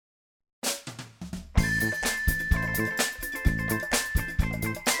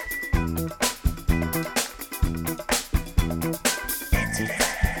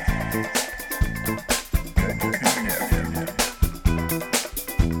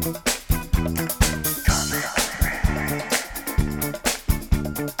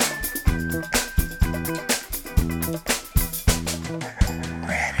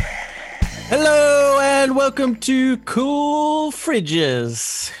And welcome to Cool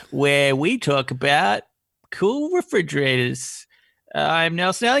Fridges, where we talk about cool refrigerators. I'm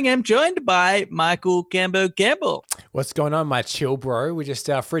Nelson Ellingham, joined by Michael Campbell. What's going on, my chill bro? We just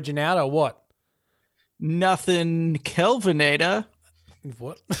fridging out or what? Nothing Kelvinator.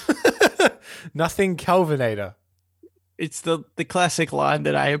 What? Nothing Kelvinator. It's the classic line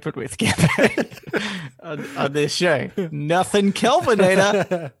that I opened with, on this show. Nothing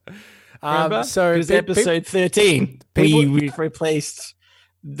Kelvinator. Remember? So it was episode 13. We replaced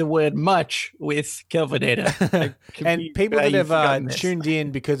the word much with Kelvinator. And people that have tuned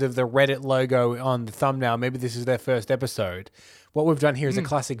in because of the Reddit logo on the thumbnail, maybe this is their first episode. What we've done here is a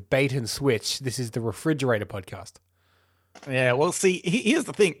classic bait and switch. This is the Refrigerator Podcast. Yeah, well, see, here's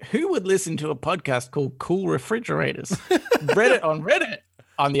the thing. Who would listen to a podcast called Cool Refrigerators? Reddit,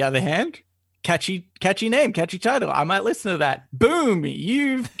 on the other hand, catchy name, catchy title. I might listen to that. Boom,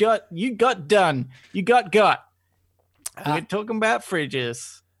 you got done. You got. We're talking about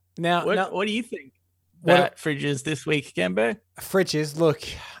fridges. Now, what do you think about fridges this week, Cambo? Fridges, look,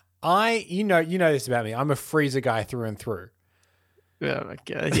 you know this about me. I'm a freezer guy through and through. Oh my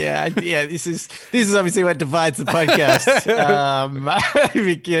god! Yeah. This is obviously what divides the podcast,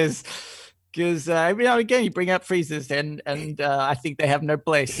 because again, you bring up freezers, and I think they have no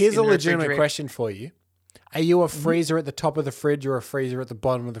place. Here's a legitimate question for you: are you a freezer at the top of the fridge or a freezer at the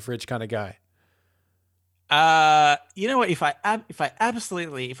bottom of the fridge kind of guy? You know what? If I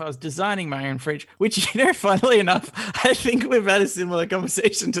was designing my own fridge, which, funnily enough, I think we've had a similar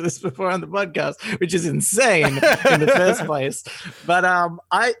conversation to this before on the podcast, which is insane in the first place. But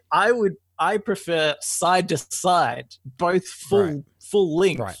I prefer side to side, both full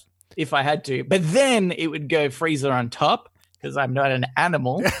length, if I had to. But then it would go freezer on top, because I'm not an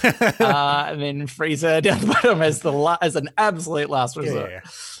animal, and then freezer down the bottom as an absolute last resort.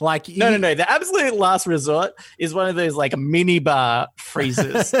 Yeah. No. The absolute last resort is one of those like mini bar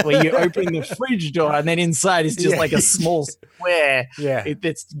freezers where you open the fridge door and then inside is just like a small square. Yeah,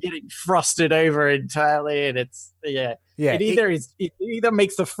 it's getting frosted over entirely, and it's It either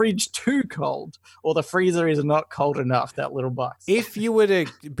makes the fridge too cold or the freezer is not cold enough. That little box. If you were to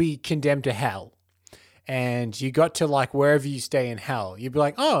be condemned to hell, and you got to like wherever you stay in hell, you'd be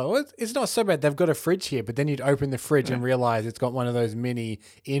like, oh, it's not so bad. They've got a fridge here. But then you'd open the fridge and realize it's got one of those mini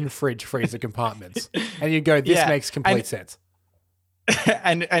in-fridge freezer compartments. And you'd go, this makes complete sense.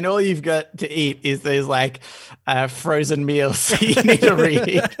 And all you've got to eat is those like frozen meals you need to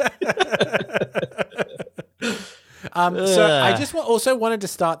reheat. So I just also wanted to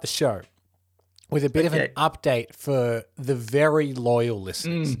start the show with a bit of an update for the very loyal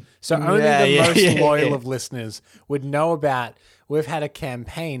listeners. So only the most loyal of listeners would know about, we've had a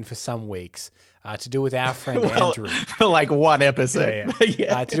campaign for some weeks to do with our friend Andrew. For like one episode.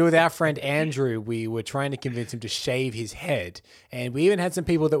 To do with our friend Andrew, we were trying to convince him to shave his head. And we even had some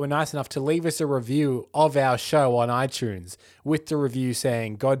people that were nice enough to leave us a review of our show on iTunes with the review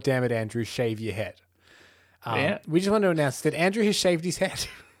saying, God damn it, Andrew, shave your head. We just want to announce that Andrew has shaved his head.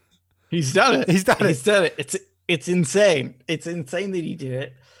 He's done it. It's insane. It's insane that he did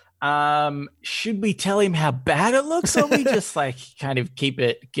it. Should we tell him how bad it looks, or we just like kind of keep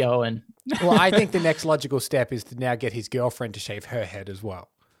it going? Well, I think the next logical step is to now get his girlfriend to shave her head as well.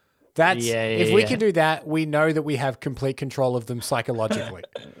 If we can do that, we know that we have complete control of them psychologically.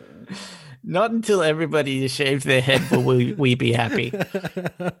 Not until everybody has shaved their head will we be happy.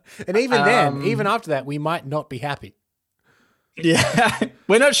 And even then, even after that, we might not be happy. Yeah,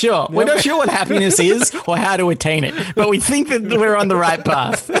 we're not sure. We're not sure what happiness is or how to attain it, but we think that we're on the right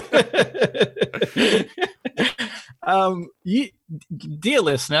path. Dear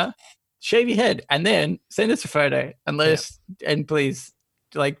listener, shave your head and then send us a photo, and please,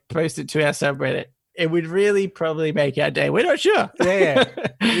 like, post it to our subreddit. It would really probably make our day. We're not sure.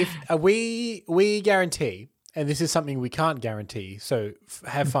 We guarantee. And this is something we can't guarantee, so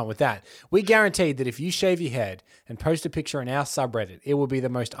have fun with that. We guarantee that if you shave your head and post a picture in our subreddit, it will be the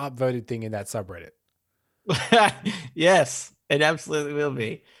most upvoted thing in that subreddit. Yes, it absolutely will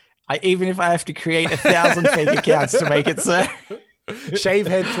be. Even if I have to create 1,000 fake accounts to make it so. Shave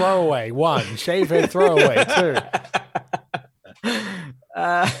head throwaway, 1. Shave head throwaway, 2.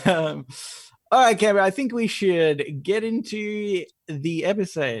 All right, Cameron, I think we should get into the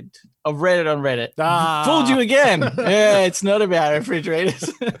episode of Reddit on Reddit. Fooled you again. Yeah, it's not about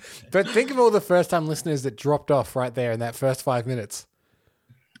refrigerators. But think of all the first-time listeners that dropped off right there in that first 5 minutes.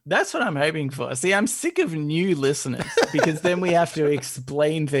 That's what I'm hoping for. See, I'm sick of new listeners because then we have to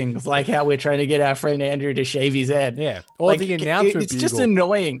explain things like how we're trying to get our friend Andrew to shave his head. Yeah. Or like, the announcement It's just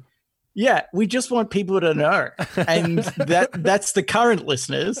annoying. Yeah, we just want people to know. And that's the current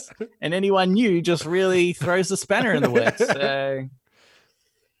listeners. And anyone new just really throws a spanner in the works. So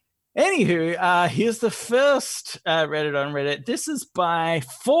anywho, here's the first Reddit on Reddit. This is by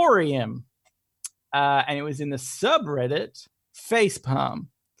Forium. And it was in the subreddit Facepalm.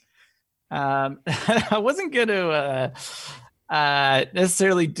 I wasn't going to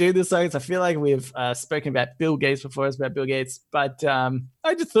necessarily do this. I feel like we've spoken about Bill Gates before. It's about Bill Gates, but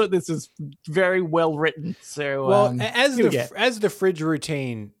I just thought this was very well written. So, well, as the fridge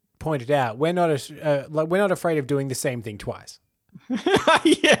routine pointed out, we're not afraid of doing the same thing twice.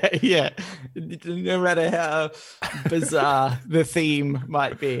 yeah. No matter how bizarre the theme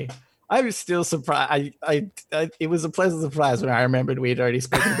might be. I was still surprised. It was a pleasant surprise when I remembered we had already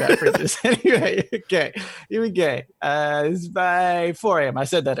spoken about fridges. Anyway, okay, here we go. This is by 4 a.m. I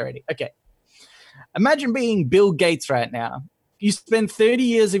said that already. Okay. Imagine being Bill Gates right now. You spend 30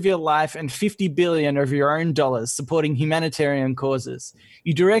 years of your life and 50 billion of your own dollars supporting humanitarian causes.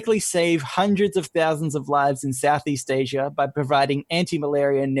 You directly save hundreds of thousands of lives in Southeast Asia by providing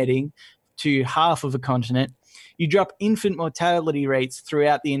anti-malaria netting to half of a continent. You drop infant mortality rates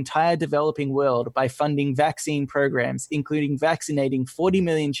throughout the entire developing world by funding vaccine programs, including vaccinating 40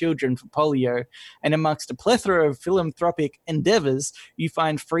 million children for polio. And amongst a plethora of philanthropic endeavors, you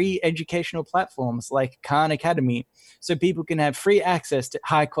find free educational platforms like Khan Academy, so people can have free access to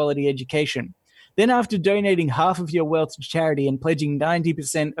high-quality education. Then after donating half of your wealth to charity and pledging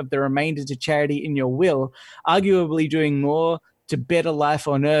 90% of the remainder to charity in your will, arguably doing more to better life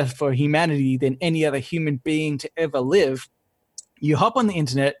on Earth for humanity than any other human being to ever live, you hop on the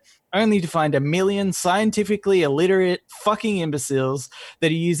internet only to find 1 million scientifically illiterate fucking imbeciles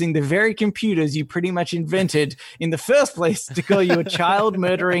that are using the very computers you pretty much invented in the first place to call you a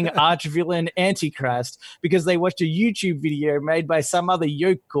child-murdering arch-villain antichrist because they watched a YouTube video made by some other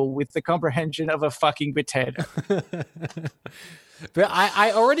yokel with the comprehension of a fucking potato. But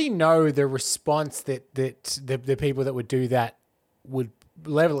I already know the response that the people that would do that would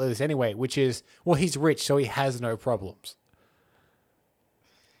level at this anyway, which is, well, he's rich, so he has no problems.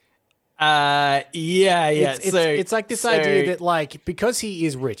 Yeah. It's like this idea that, like, because he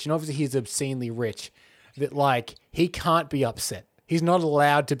is rich, and obviously he's obscenely rich, that, like, he can't be upset. He's not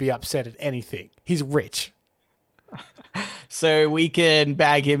allowed to be upset at anything. He's rich. So we can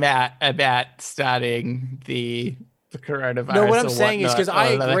bag him out about starting the coronavirus. No, what I'm saying is, because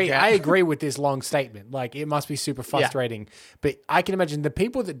I agree with this long statement. Like, it must be super frustrating. Yeah. But I can imagine the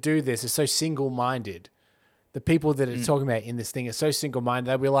people that do this are so single-minded. The people that are talking about in this thing are so single-minded.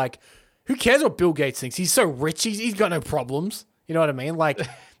 They'll be like, who cares what Bill Gates thinks? He's so rich. He's got no problems. You know what I mean?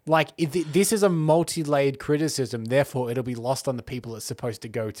 This is a multi-layered criticism. Therefore, it'll be lost on the people it's supposed to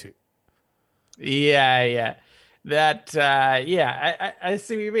go to. Yeah. That, I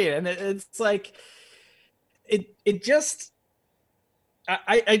see what you mean. And it's like, it just,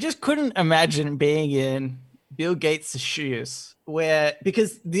 I just couldn't imagine being in Bill Gates' shoes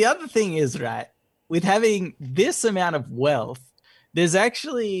because the other thing is, right, with having this amount of wealth, there's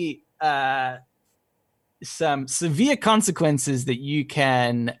actually some severe consequences that you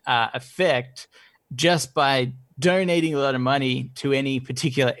can affect just by donating a lot of money to any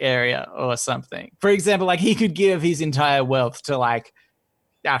particular area or something. For example, like he could give his entire wealth to like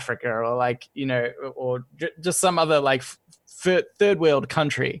Africa or like, you know, or just some other like third world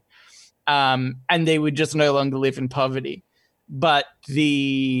country, and they would just no longer live in poverty. But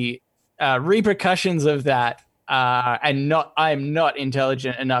the repercussions of that, I'm not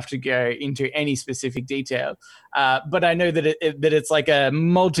intelligent enough to go into any specific detail, but I know that it's like a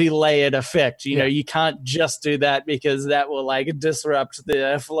multi-layered effect. You know, you can't just do that because that will like disrupt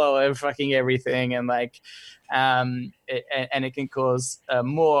the flow of fucking everything, and like, and it can cause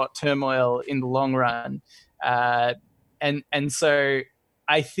more turmoil in the long run. And so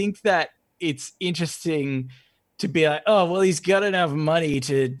I think that it's interesting to be like, oh, well, he's got enough money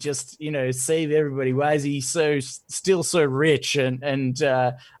to just, you know, save everybody. Why is he still so rich? And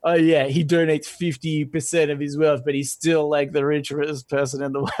oh yeah, he donates 50% of his wealth, but he's still like the richest person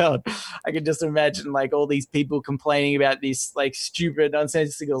in the world. I can just imagine like all these people complaining about this like stupid,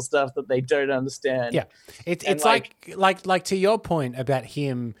 nonsensical stuff that they don't understand. Yeah, it's like to your point about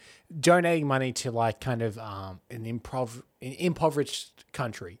him donating money to like kind of an impoverished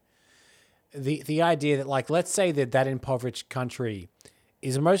country. The idea that, like, let's say that impoverished country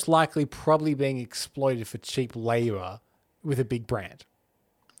is most likely probably being exploited for cheap labor with a big brand.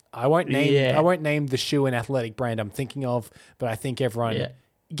 I won't name the shoe and athletic brand I'm thinking of, but I think everyone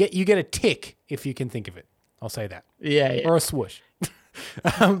you get a tick if you can think of it. I'll say that. Yeah. Or a swoosh.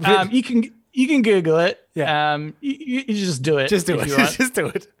 You can Google it. Yeah. You just do it. Just do it. Just do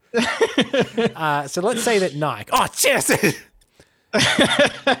it. So let's say that Nike. Oh, cheers.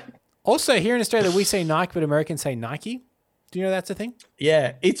 Also, here in Australia, we say Nike, but Americans say Nike. Do you know that's a thing?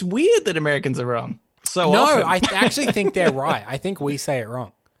 Yeah, it's weird that Americans are wrong. So no, often. I actually think they're right. I think we say it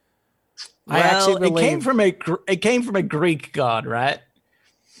wrong. Well, I actually believe it came from a Greek god, right?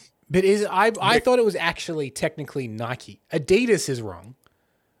 But I thought it was actually technically Nike. Adidas is wrong.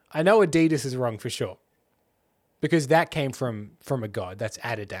 I know Adidas is wrong for sure, because that came from a god. That's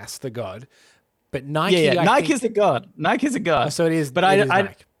Adidas, the god. But Nike, yeah. Nike is a god. Nike is a god. Oh, so it is. But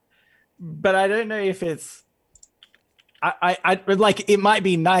but I don't know if it's. I like it might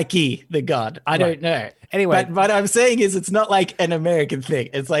be Nike the god. I don't know. Anyway, but what I'm saying is it's not like an American thing.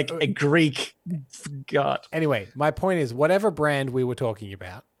 It's like a Greek god. Anyway, my point is whatever brand we were talking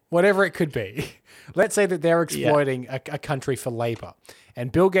about, whatever it could be, let's say that they're exploiting a country for labor,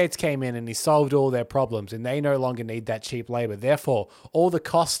 and Bill Gates came in and he solved all their problems, and they no longer need that cheap labor. Therefore, all the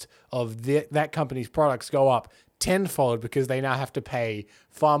cost of that company's products go up tenfold because they now have to pay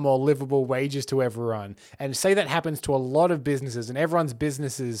far more livable wages to everyone. And say that happens to a lot of businesses, and everyone's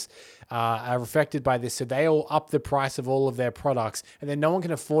businesses are affected by this, so they all up the price of all of their products, and then no one can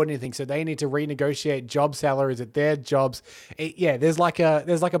afford anything, so they need to renegotiate job salaries at their jobs. There's like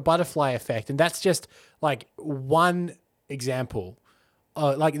a butterfly effect, and that's just like one example.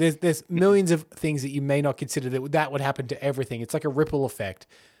 Like there's millions of things that you may not consider that would happen to everything. It's like a ripple effect.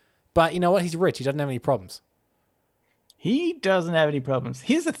 But you know what? He's rich. He doesn't have any problems. He doesn't have any problems.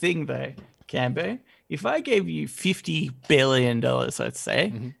 Here's the thing, though, Cambo. If I gave you $50 billion, let's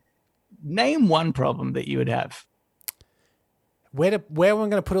say, name one problem that you would have. Where am I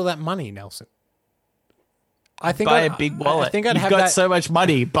going to put all that money, Nelson? I think buy a big wallet. I think I'd You've have got so much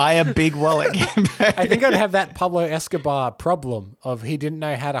money. Buy a big wallet. I think I'd have that Pablo Escobar problem of he didn't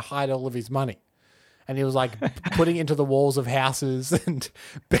know how to hide all of his money. And he was like putting it into the walls of houses and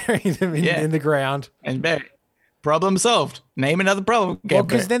burying them in the ground. And bury. Problem solved. Name another problem. Well,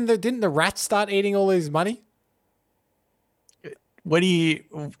 because then didn't the rats start eating all his money?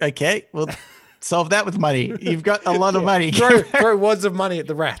 Okay, well, solve that with money. You've got a lot of money. Throw wads of money at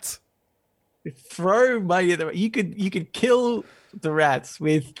the rats. Throw money at the you could kill the rats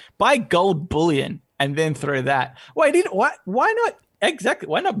buy gold bullion and then throw that. Why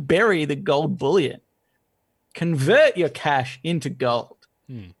not bury the gold bullion? Convert your cash into gold,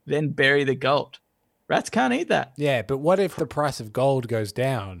 then bury the gold. Rats can't eat that. Yeah, but what if the price of gold goes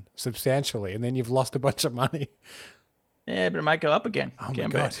down substantially and then you've lost a bunch of money? Yeah, but it might go up again. Oh my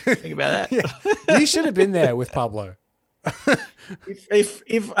God. Think about that. You should have been there with Pablo.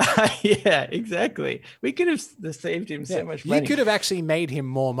 Yeah, exactly. We could have saved him so much money. You could have actually made him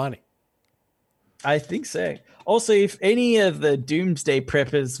more money. I think so. Also, if any of the doomsday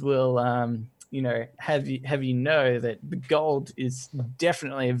preppers will, have you know that the gold is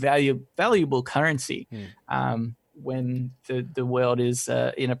definitely a valuable currency when the world is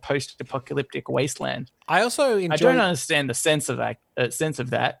in a post-apocalyptic wasteland. I don't understand the sense of that.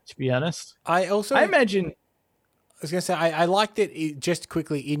 To be honest, I imagine. I was going to say, I like that just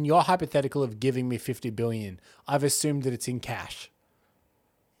quickly, in your hypothetical of giving me $50 billion, I've assumed that it's in cash.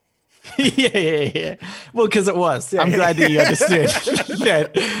 Yeah. Well, because it was. I'm glad that you understood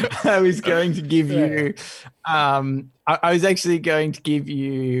that I was going to give you, I was actually going to give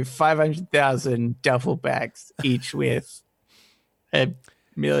you 500,000 duffel bags, each with $1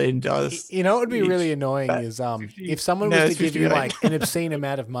 million. You know what would be really annoying is if someone was to give you like an obscene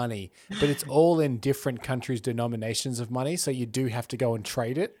amount of money, but it's all in different countries' denominations of money, so you do have to go and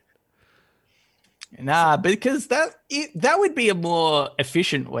trade it. Nah, because that would be a more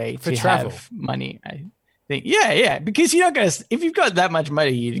efficient way to have money, I think. Yeah, because you're not gonna. If you've got that much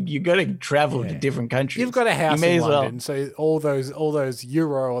money, you got to travel to different countries. You've got a house in London, so all those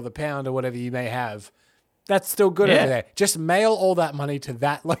euro or the pound or whatever you may have, that's still good over there. Just mail all that money to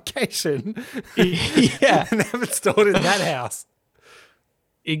that location, and have it stored in that house.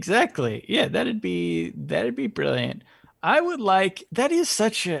 Exactly. Yeah, that'd be brilliant. I would like,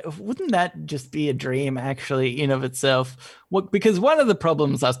 wouldn't that just be a dream actually in of itself? Because one of the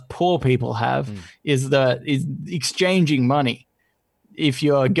problems us poor people have is exchanging money. If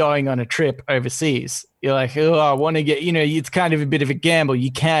you're going on a trip overseas, you're like, oh, I want to get, it's kind of a bit of a gamble.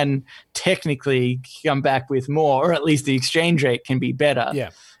 You can technically come back with more, or at least the exchange rate can be better.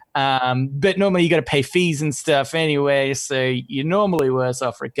 Yeah. But normally you got to pay fees and stuff anyway. So you're normally worse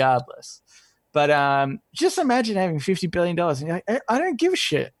off regardless. But just imagine having $50 billion and you're like, I don't give a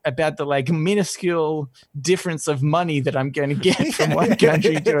shit about the minuscule difference of money that I'm going to get from one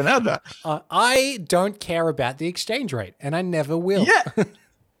country to another. I don't care about the exchange rate, and I never will. Yeah.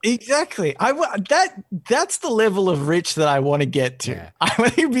 Exactly. That's the level of rich that I want to get to. Yeah. I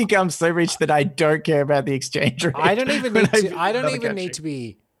want to become so rich that I don't care about the exchange rate. I don't even need to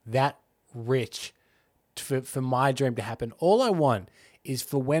be that rich for my dream to happen. All I want is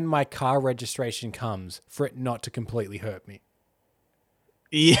for when my car registration comes, for it not to completely hurt me.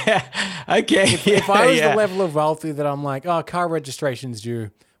 Yeah. Okay. If I was the level of wealthy that I'm like, oh, car registration's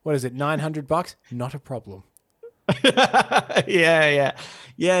due, what is it, $900? Not a problem. Yeah.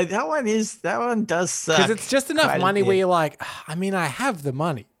 That one does suck. Because it's just enough money where you're like, I mean, I have the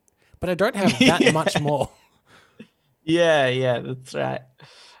money, but I don't have that much more. Yeah, that's right.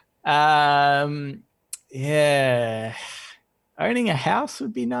 Yeah. Owning a house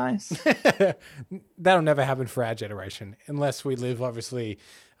would be nice. That'll never happen for our generation, unless we live, obviously,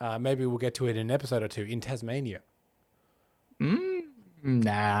 maybe we'll get to it in an episode or two, in Tasmania.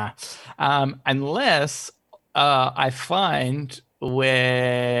 Nah. Unless I find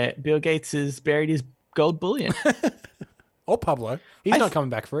where Bill Gates has buried his gold bullion. Or Pablo. He's not coming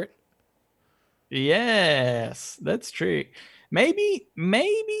back for it. Yes, that's true. Maybe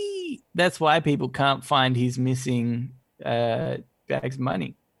that's why people can't find his missing bags of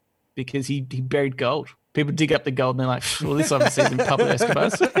money, because he buried gold. People dig up the gold and they're like, well, this obviously isn't Pablo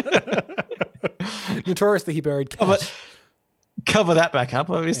Escobar's. Notoriously, he buried cash. Cover that back up,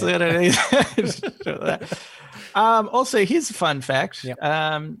 obviously. Yeah. I don't need that. Also, here's a fun fact. Yep.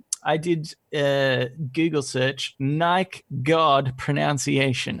 I did Google search Nike God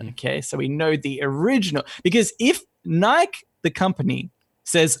pronunciation. Okay, so we know the original, because if Nike, the company,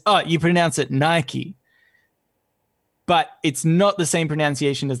 says, oh, you pronounce it Nike, but it's not the same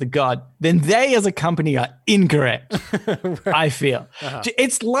pronunciation as the God, then they as a company are incorrect. Right. I feel.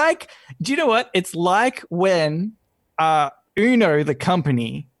 It's like, do you know what? It's like when Uno, the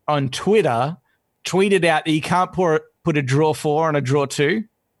company, on Twitter tweeted out that you can't put a draw 4 on a draw 2.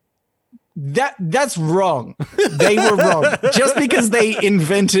 That's wrong. They were wrong. Just because they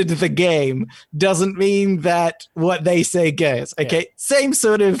invented the game doesn't mean that what they say goes. Okay, yeah. Same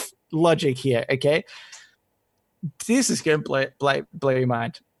sort of logic here. Okay, this is going to blow your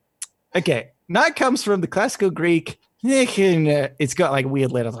mind. Okay, Nike comes from the classical Greek. It's got like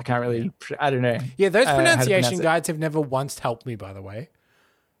weird letters. I can't really. I don't know. Yeah, those pronunciation guides have never once helped me. By the way.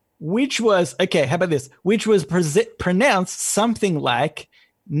 Which was okay. How about this? Which was pronounced something like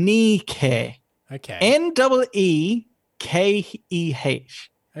Nike. Okay. Neekeh.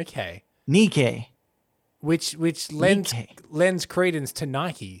 Okay. Nike. Which lends credence to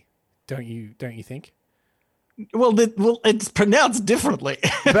Nike, don't you think? Well, it's pronounced differently.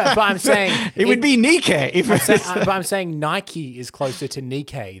 But I'm saying it would be Nike. But I'm saying Nike is closer to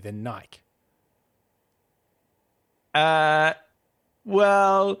Nike than Nike.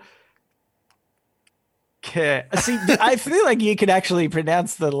 Well. Ke. See, I feel like you could actually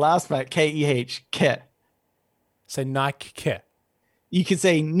pronounce the last part K-E-H. Ke. So Nike. You could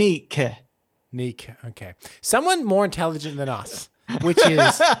say Nike. Nike. Okay. Someone more intelligent than us, which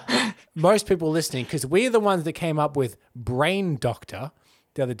is most people listening, because we're the ones that came up with brain doctor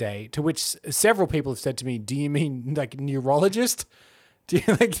the other day, to which several people have said to me, do you mean like neurologist? Do you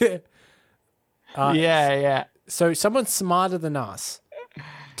like that? Yeah. So someone smarter than us,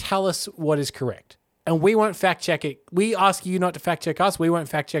 tell us what is correct. And we won't fact check it. We ask you not to fact check us. We won't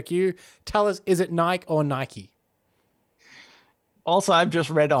fact check you. Tell us, is it Nike or Nike? Also, I've just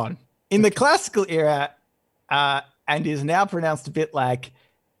read on. In the classical era, and is now pronounced a bit like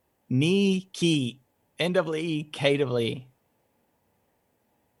Nike, N-E-E-K-E.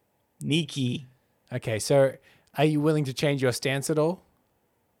 Nike. Okay, so are you willing to change your stance at all?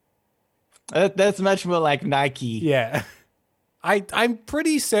 That's much more like Nike. Yeah. I'm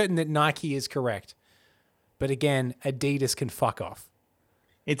pretty certain that Nike is correct. But again, Adidas can fuck off.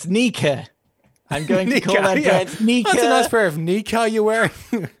 It's Nika. I'm going to call that brand Nika. That's a nice pair of Nika you're wearing.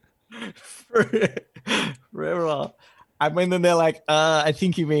 Very well. And when they're like, I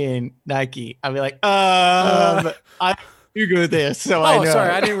think you mean Nike. I'll be like, I Googled this, so I know. Oh,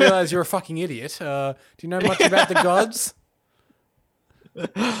 sorry, I didn't realize you're a fucking idiot. Do you know much about the gods?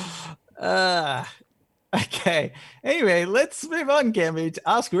 Okay. Anyway, let's move on, Gammy, to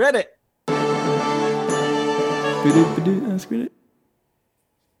Ask Reddit. Ask Reddit.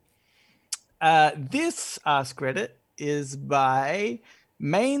 This Ask Reddit is by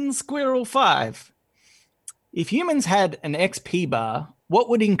Main Squirrel 5. If humans had an XP bar, what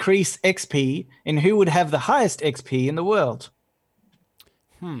would increase XP, and who would have the highest XP in the world?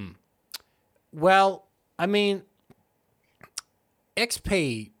 Well, I mean,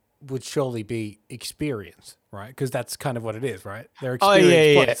 XP would surely be experience, right? Because that's kind of what it is, right? They're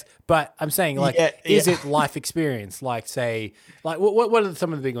experience points. But I'm saying, like, is it life experience? Like, say, like what are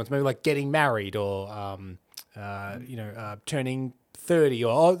some of the big ones? Maybe like getting married or, turning 30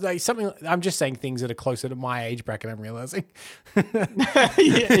 or like something. I'm just saying things that are closer to my age bracket, I'm realizing.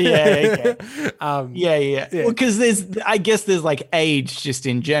 Okay. Well, because I guess there's like age just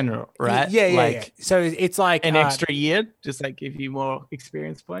in general, right? Yeah. So it's like an extra year, just like give you more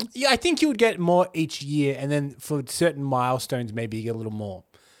experience points. Yeah, I think you would get more each year, and then for certain milestones, maybe you get a little more.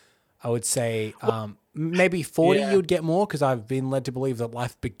 I would say maybe 40 you would get more, because I've been led to believe that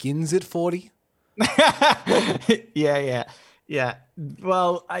life begins at 40. Yeah.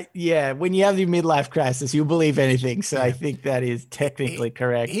 Well, when you have your midlife crisis, you'll believe anything. So I think that is technically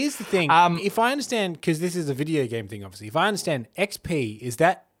correct. Here's the thing. If I understand, because this is a video game thing, obviously, if I understand XP, is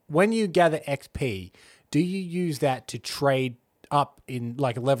that when you gather XP, do you use that to trade up in,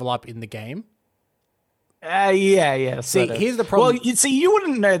 like, level up in the game? Yeah. See, here's the problem. Well, you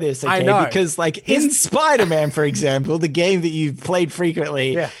wouldn't know this, okay? I know. Because, like, in Spider-Man, for example, the game that you've played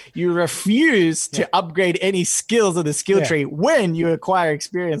frequently, you refuse to upgrade any skills of the skill tree when you acquire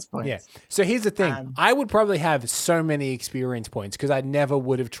experience points. Yeah. So here's the thing. I would probably have so many experience points because I never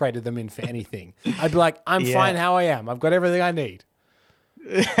would have traded them in for anything. I'd be like, I'm fine how I am. I've got everything I need.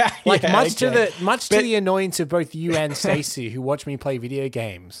 Much to the annoyance of both you and Stacey, who watch me play video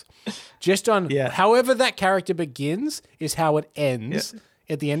games, just on however that character begins is how it ends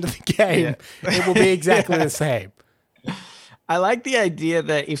at the end of the game. It will be exactly the same. I like the idea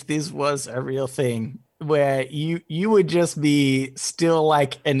that if this was a real thing, where you would just be still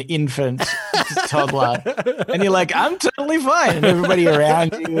like an infant toddler, and you're like, I'm totally fine, and everybody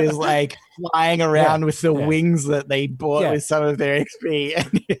around you is like flying around with the wings that they bought with some of their XP.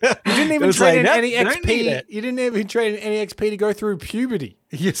 And you didn't even trade in any XP. You didn't even trade in any XP to go through puberty.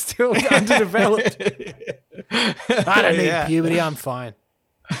 You're still underdeveloped. I don't need puberty. I'm fine.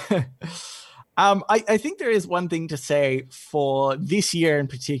 I think there is one thing to say for this year in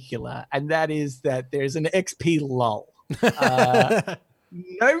particular, and that is that there's an XP lull.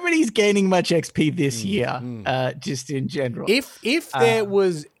 Nobody's gaining much XP this year, just in general. If there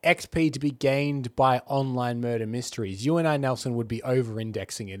was XP to be gained by online murder mysteries, you and I, Nelson, would be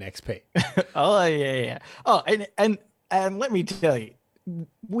over-indexing in XP. Oh, yeah. Oh, and let me tell you,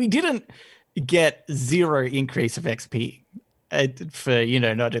 we didn't get zero increase of XP. For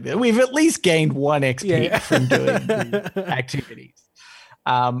not doing that. We've at least gained 1 XP from doing the activities.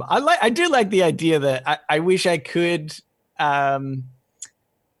 I do like the idea that I wish I could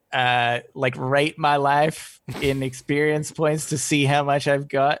rate my life in experience points to see how much I've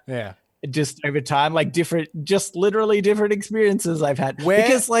got. Yeah. Just over time, like literally different experiences I've had.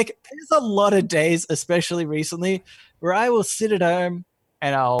 Because there's a lot of days, especially recently, where I will sit at home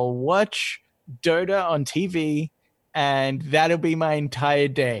and I'll watch Dota on TV, and that'll be my entire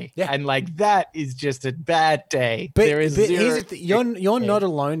day. Yeah. And that is just a bad day. But you're not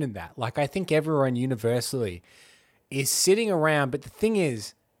alone in that. Like, I think everyone universally is sitting around, but the thing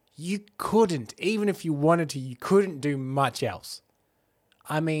is, you couldn't, even if you wanted to, you couldn't do much else.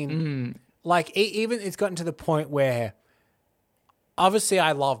 I mean, even it's gotten to the point where obviously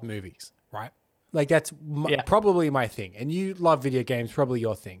I love movies, right? Like, that's probably my thing. And you love video games, probably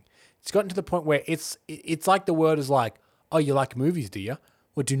your thing. It's gotten to the point where it's like the world is like, oh, you like movies, do you?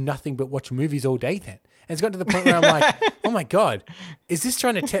 Well, do nothing but watch movies all day then. And it's gotten to the point where I'm like, oh my God, is this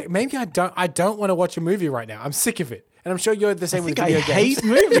trying to maybe I don't want to watch a movie right now. I'm sick of it. And I'm sure you're the same with video games. I hate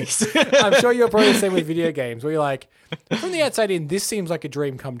movies. I'm sure you're probably the same with video games, where you're like, from the outside in, this seems like a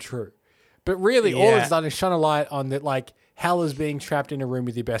dream come true. But really, all it's done is shine a light on that, like, hell is being trapped in a room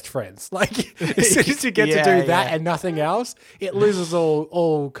with your best friends. Like, as soon as you get to do that and nothing else, it loses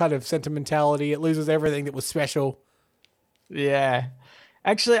all kind of sentimentality. It loses everything that was special. Yeah.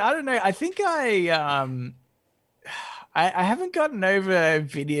 Actually, I don't know. I think I haven't gotten over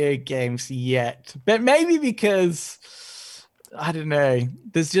video games yet, but maybe because, I don't know,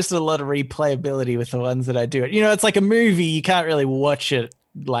 there's just a lot of replayability with the ones that I do. It's like a movie. You can't really watch it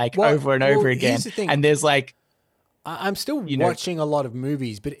over and over again. The thing. And there's I'm still watching a lot of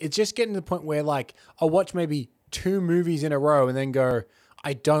movies, but it's just getting to the point where, like, I'll watch maybe 2 movies in a row and then go,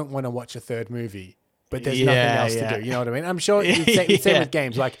 I don't want to watch a third movie, but there's nothing else to do. You know what I mean? I'm sure it's same with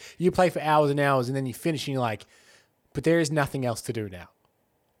games. Like, you play for hours and hours and then you finish and you're like, but there is nothing else to do now.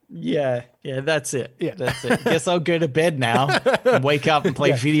 Yeah, that's it. Yeah, that's it. Guess I'll go to bed now and wake up and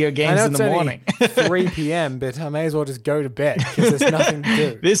play video games in the morning. 3 p.m., but I may as well just go to bed because there's nothing to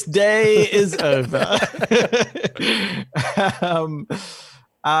do. This day is over.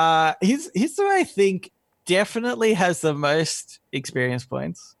 Here's who I think definitely has the most experience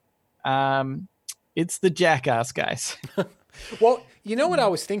points. It's the Jackass guys. Well, you know what I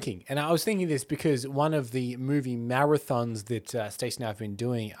was thinking? And I was thinking this because one of the movie marathons that Stacey and I have been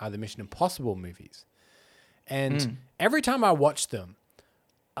doing are the Mission Impossible movies. And every time I watch them,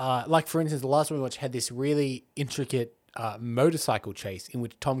 like for instance, the last one we watched had this really intricate motorcycle chase in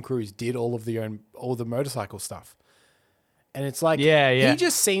which Tom Cruise did all the motorcycle stuff. And it's like, he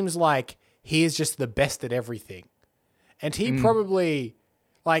just seems like he is just the best at everything. And he probably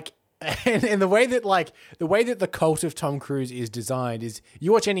like, and the way that the cult of Tom Cruise is designed is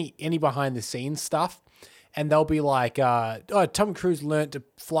you watch any behind the scenes stuff and they'll be like, Tom Cruise learned to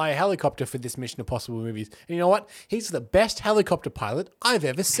fly a helicopter for this Mission Impossible movies. And you know what? He's the best helicopter pilot I've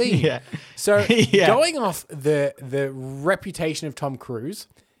ever seen. Yeah. So going off the reputation of Tom Cruise,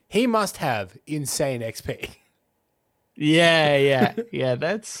 he must have insane XP. Yeah.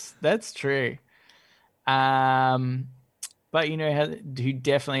 That's true. But you know who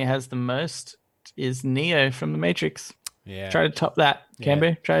definitely has the most is Neo from The Matrix. Yeah. Try to top that,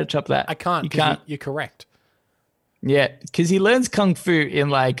 Cambo. Try to top that. I can't. You can't. You're correct. Yeah, because he learns kung fu in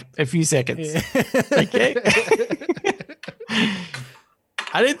like a few seconds. Okay.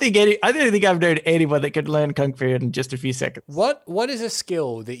 I don't think I've known anyone that could learn kung fu in just a few seconds. What is a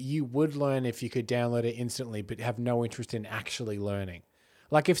skill that you would learn if you could download it instantly, but have no interest in actually learning?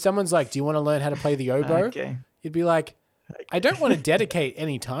 Like if someone's like, "Do you want to learn how to play the oboe?" Okay. You'd be like, "I don't want to dedicate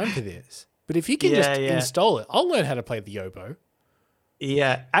any time to this, but if you can just install it, I'll learn how to play the oboe."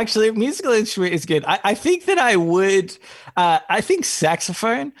 Yeah, actually, musical instrument is good. I think that I would. I think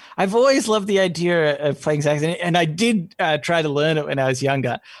saxophone. I've always loved the idea of playing saxophone, and I did try to learn it when I was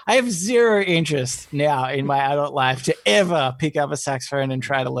younger. I have zero interest now in my adult life to ever pick up a saxophone and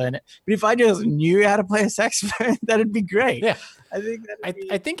try to learn it. But if I just knew how to play a saxophone, that'd be great. Yeah,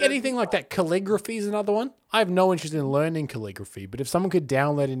 I think anything like that. Calligraphy is another one. I have no interest in learning calligraphy, but if someone could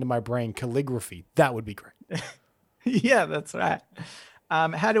download into my brain calligraphy, that would be great. Yeah, that's right.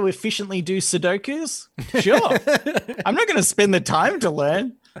 How to efficiently do Sudokus? Sure. I'm not going to spend the time to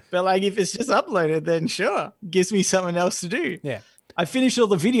learn, but like if it's just uploaded, then sure. Gives me something else to do. Yeah. I finished all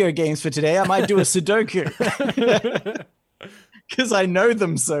the video games for today. I might do a Sudoku because I know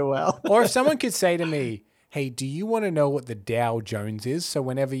them so well. Or if someone could say to me, "Hey, do you want to know what the Dow Jones is? So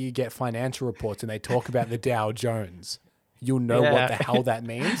whenever you get financial reports and they talk about the Dow Jones, you'll know what the hell that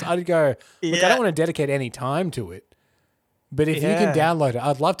means." I'd go, "Look, I don't want to dedicate any time to it. But if you can download it,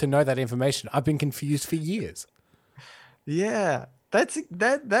 I'd love to know that information. I've been confused for years." Yeah, that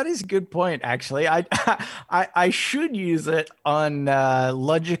is a good point. Actually, I should use it on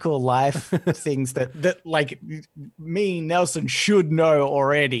logical life things that like me, Nelson, should know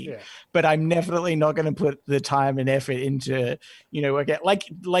already. Yeah. But I'm definitely not going to put the time and effort into work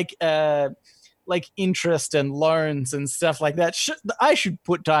out like interest and loans and stuff like that. I should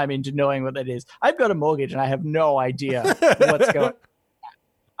put time into knowing what that is. I've got a mortgage and I have no idea what's going on.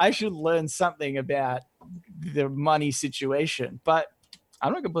 I should learn something about the money situation, but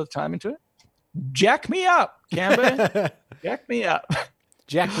I'm not going to put the time into it. Jack me up, Camber. Jack me up.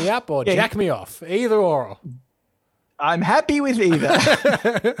 Jack me up or jack me off. Either or. I'm happy with either.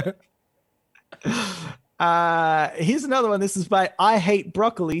 Here's another one. This is by I Hate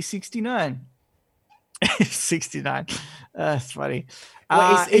Broccoli 69. 69. That's funny.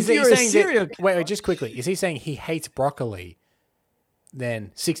 Is he saying wait, just quickly. Is he saying he hates broccoli,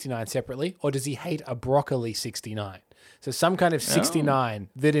 then 69 separately? Or does he hate a broccoli 69? So some kind of 69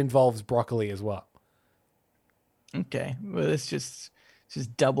 that involves broccoli as well. Okay. Well, it's just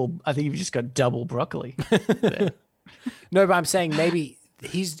double. I think you've just got double broccoli. No, but I'm saying maybe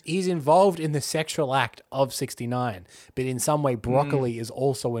he's involved in the sexual act of 69, but in some way broccoli is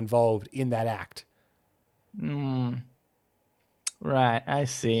also involved in that act. Right, I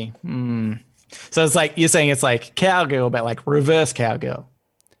see. So it's like you're saying it's like cowgirl, but like reverse cowgirl,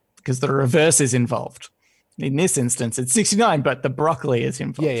 because the reverse is involved. In this instance, it's 69, but the broccoli is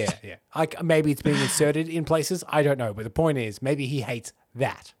involved. Yeah. Maybe it's being inserted in places. I don't know, but the point is, maybe he hates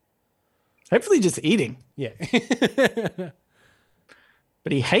that. Hopefully, just eating. Yeah,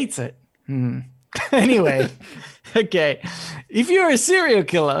 but he hates it. Anyway, okay. If you're a serial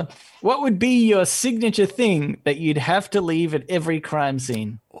killer, what would be your signature thing that you'd have to leave at every crime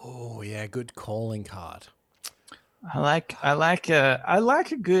scene? Oh yeah, good calling card. I like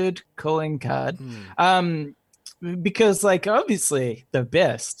a good calling card. Because like obviously the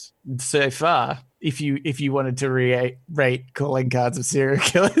best so far, if you wanted to rate calling cards of serial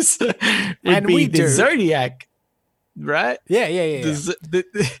killers, it'd be the Zodiac, right? Yeah.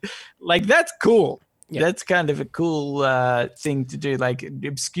 Like that's cool. Yeah. That's kind of a cool thing to do, like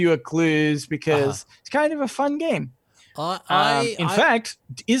obscure clues, because it's kind of a fun game. In fact,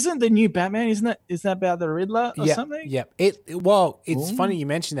 isn't the new Batman? Isn't that about the Riddler or something? Yeah. It's funny you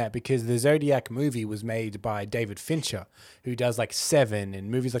mentioned that because the Zodiac movie was made by David Fincher, who does like Seven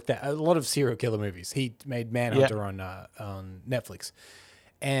and movies like that. A lot of serial killer movies. He made Manhunter on Netflix.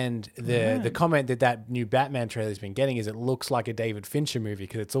 And the comment that new Batman trailer's been getting is it looks like a David Fincher movie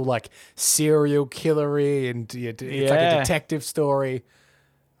because it's all like serial killery and it's like a detective story.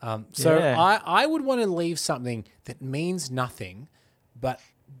 I would want to leave something that means nothing, but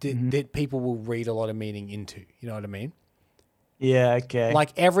that people will read a lot of meaning into. You know what I mean? Yeah, okay.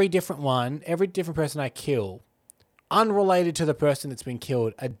 Like every different person I kill, unrelated to the person that's been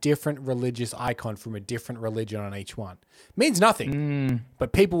killed, a different religious icon from a different religion on each one. Means nothing,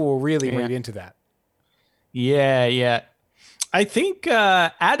 but people will really read into that. Yeah. I think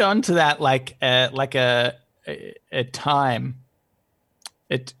add on to that like a time.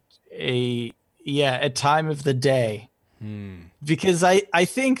 A time of the day. Because I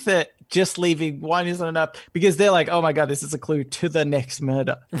think that just leaving one isn't enough because they're like, oh my God, this is a clue to the next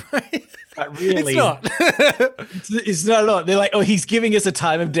murder. Right. But really, it's not. it's not at all. They're like, oh, he's giving us a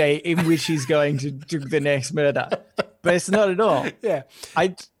time of day in which he's going to do the next murder. But it's not at all. Yeah.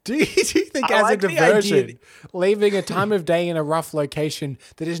 Do you think as a diversion, leaving a time of day in a rough location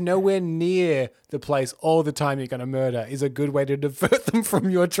that is nowhere near the place all the time you're going to murder is a good way to divert them from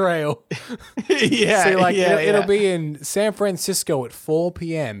your trail? Yeah. So it'll be in San Francisco at 4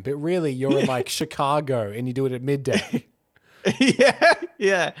 p.m., but really you're in like Chicago and you do it at midday.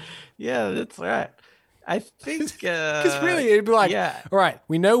 Yeah, that's right. I think because really it'd be like, all right,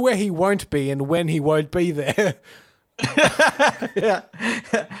 we know where he won't be and when he won't be there.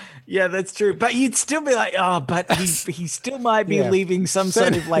 Yeah, that's true. But you'd still be like, oh, but he still might be leaving some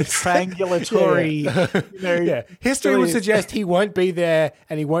sort of like triangulatory. History would suggest he won't be there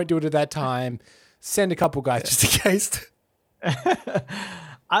and he won't do it at that time. Send a couple guys just in case.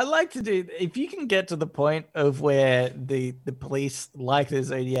 I like to do if you can get to the point of where the police, like the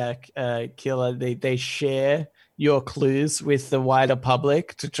Zodiac killer, they share your clues with the wider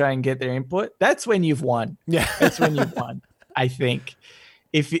public to try and get their input. That's when you've won. Yeah, that's when you've won. I think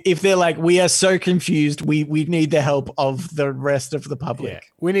if they're like, we are so confused, we need the help of the rest of the public. Yeah.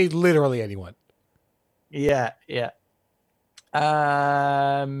 We need literally anyone. Yeah.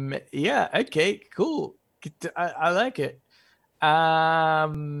 Okay. Cool. I like it.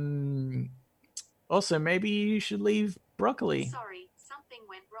 Also, maybe you should leave broccoli. Sorry, something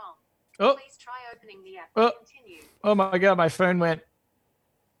went wrong. Oh. Please try opening the app. Continue. Oh my God, my phone went.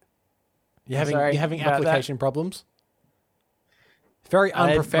 You're having application problems? Very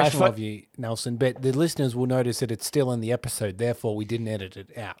unprofessional of you, Nelson, but the listeners will notice that it's still in the episode, therefore we didn't edit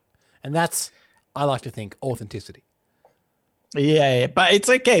it out. And that's, I like to think, authenticity. Yeah, but it's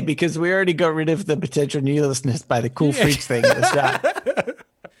okay because we already got rid of the potential new listeners by the cool freaks thing at the start.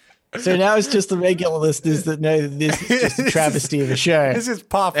 So now it's just the regular listeners that know that this is just a travesty of a show. This is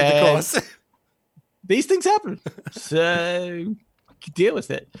par for the course. These things happen. So deal with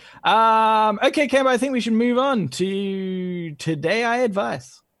it. Okay, Cam, I think we should move on to Today I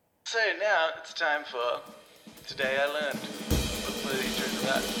Advise. So now it's time for Today I Learned.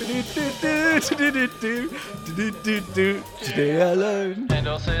 Today I learned. And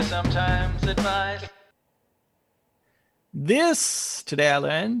also sometimes advice. This Today I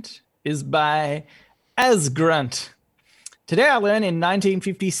Learned is by Asgrunt. Today I learned in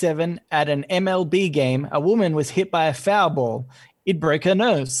 1957 at an MLB game, a woman was hit by a foul ball. It broke her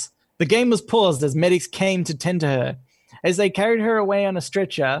nose. The game was paused as medics came to tend to her. As they carried her away on a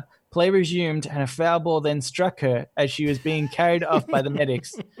stretcher, play resumed and a foul ball then struck her as she was being carried off by the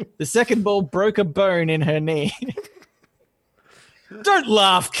medics. The second ball broke a bone in her knee. Don't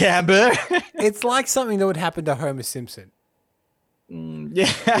laugh, Camber. It's like something that would happen to Homer Simpson.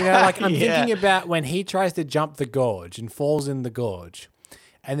 Yeah. You know, like I'm thinking about when he tries to jump the gorge and falls in the gorge.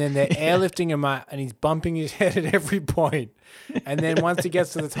 And then they're airlifting him up and he's bumping his head at every point. And then once he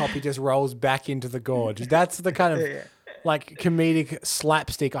gets to the top, he just rolls back into the gorge. That's the kind of like comedic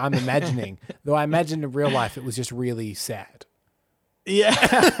slapstick I'm imagining. Though I imagine in real life it was just really sad.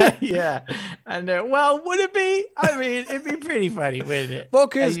 Yeah. Yeah. I know. Well, would it be? I mean, it'd be pretty funny, wouldn't it? Well,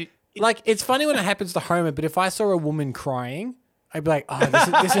 because like it's funny when it happens to Homer, but if I saw a woman crying, I'd be like, oh,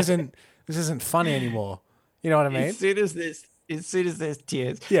 this isn't funny anymore. You know what I mean? As soon as there's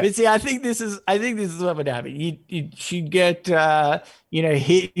tears. Yeah. But see, I think this is what would happen. She'd get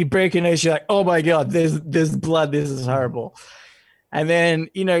hit, you break your nose, you're like, oh my God, there's blood, this is horrible. And then,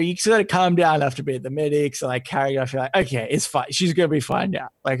 you sort of calm down after a bit. The medics are like carrying off, you're like, okay, it's fine. She's gonna be fine now.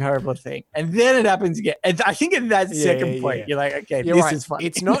 Like horrible thing. And then it happens again. And I think at that second point, you're like, okay, this is funny.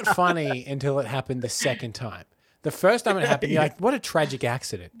 It's not funny until it happened the second time. The first time it happened, you're like, what a tragic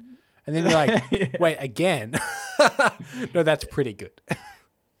accident. And then you're like, wait, again? No, that's pretty good.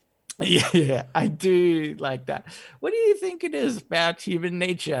 Yeah, I do like that. What do you think it is about human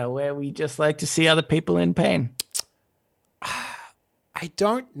nature where we just like to see other people in pain? I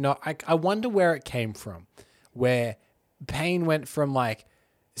don't know. I wonder where it came from, where pain went from like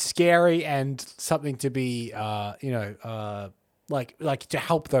scary and something to be, like to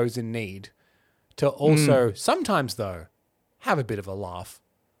help those in need, to also sometimes though have a bit of a laugh.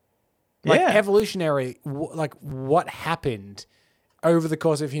 Like evolutionary, like what happened over the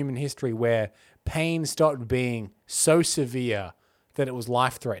course of human history where pain stopped being so severe that it was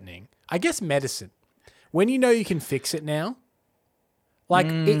life-threatening. I guess medicine. When you know you can fix it now, like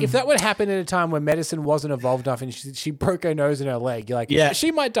if that would happen at a time when medicine wasn't evolved enough and she broke her nose and her leg, you're like,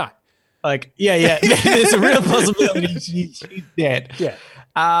 she might die. Like, there's a real possibility she's dead. Yeah.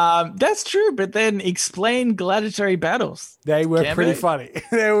 That's true, but then explain gladiatory battles. They were pretty funny.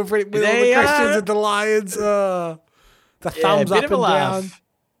 They were pretty. With all the Christians and the lions, the thumbs up and down.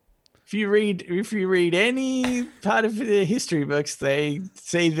 If you read any part of the history books, they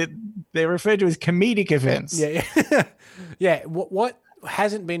say that they're referred to as comedic events. Yeah, yeah. What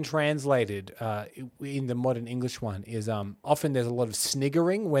hasn't been translated in the modern English one is often there's a lot of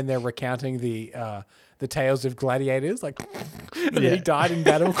sniggering when they're recounting the tales of gladiators, like he died in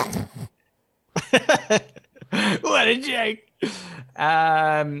battle. What a joke!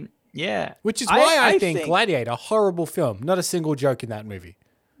 Yeah, which is why I think Gladiator, horrible film, not a single joke in that movie.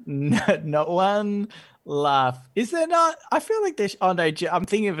 Not one laugh. Is there not? I feel like there's. Oh no, I'm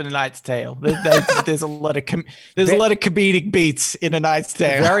thinking of A Knight's Tale. There's a lot of a lot of comedic beats in A Knight's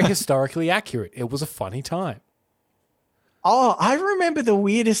Tale. Very historically accurate. It was a funny time. Oh, I remember the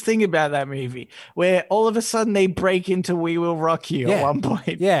weirdest thing about that movie, where all of a sudden they break into "We Will Rock You" at one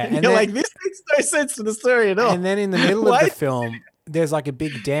point. Yeah, and you're like, this makes no sense to the story at all. And then in the middle of the film, there's like a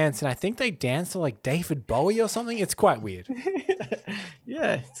big dance, and I think they dance to like David Bowie or something. It's quite weird.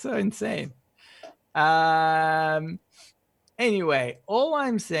 Yeah, it's so insane. Anyway, all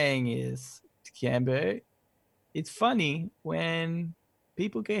I'm saying is, Cambo, it's funny when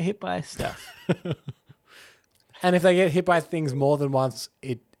people get hit by stuff. And if they get hit by things more than once,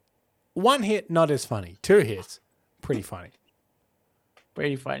 one hit, not as funny. 2 hits, pretty funny.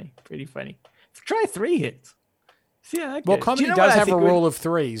 Pretty funny. Try 3 hits. See how that goes. Well, comedy does have a rule of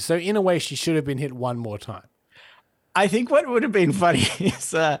 3s, so in a way she should have been hit one more time. I think what would have been funny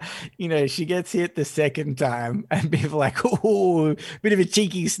is, she gets hit the second time and people are like, ooh, bit of a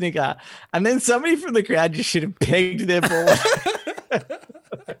cheeky snicker. And then somebody from the crowd just should have pegged their ball.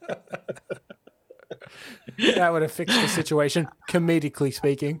 That would have fixed the situation, comedically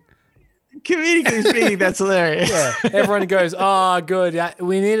speaking. Comedically speaking, that's hilarious. Yeah, everyone goes, oh, good.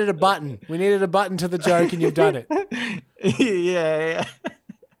 We needed a button. We needed a button to the joke and you've done it. Yeah.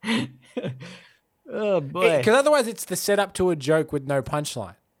 Oh, boy. Because otherwise it's the setup to a joke with no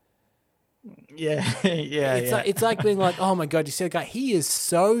punchline. Yeah. It's like being like, oh, my God, you see the guy? He is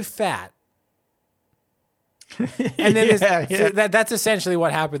so fat. And then so that's essentially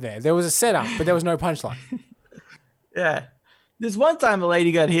what happened there. There was a setup, but there was no punchline. Yeah. There's one time a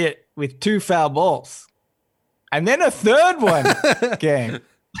lady got hit with 2 foul balls. And then a third one came.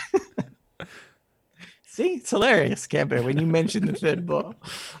 See, it's hilarious, Camper, when you mention the third ball.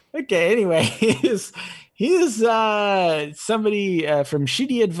 Okay, anyway, here's somebody from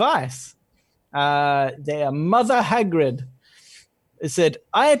Shitty Advice. They are Mother Hagrid. It said,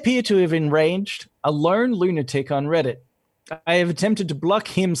 I appear to have enraged a lone lunatic on Reddit. I have attempted to block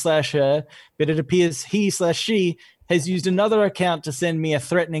him/her, but it appears he/she has used another account to send me a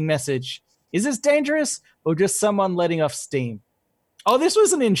threatening message. Is this dangerous or just someone letting off steam? Oh, this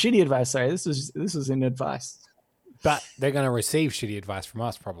wasn't in Shitty Advice. Sorry, this was in Advice. But they're going to receive shitty advice from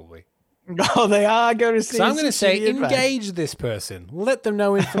us, probably. Oh, they are going to receive. So I'm going to say, engage this person. Let them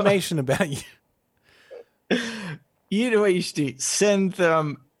know information about you. You know what you should do? Send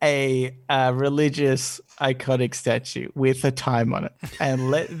them a religious iconic statue with a time on it and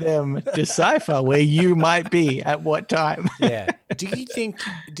let them decipher where you might be at what time. Yeah. Do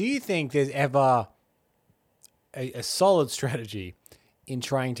you think there's ever a solid strategy in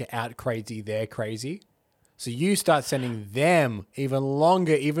trying to out crazy their crazy? So you start sending them even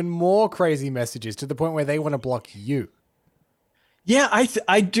longer, even more crazy messages to the point where they want to block you. Yeah,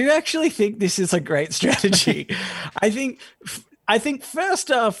 I do actually think this is a great strategy. I think first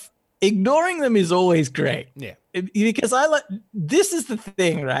off, ignoring them is always great. Yeah. Because this is the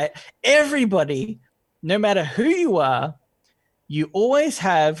thing, right? Everybody, no matter who you are, you always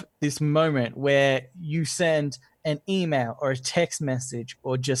have this moment where you send an email or a text message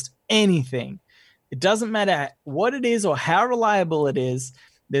or just anything It doesn't matter what it is or how reliable it is.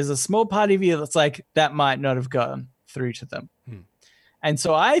 There's a small part of you that's like, that might not have gotten through to them. And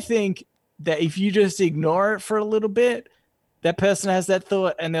so I think that if you just ignore it for a little bit, that person has that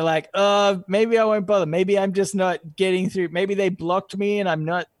thought and they're like, oh, maybe I won't bother. Maybe I'm just not getting through. Maybe they blocked me and I'm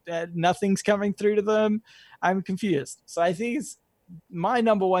not, nothing's coming through to them. I'm confused. So I think my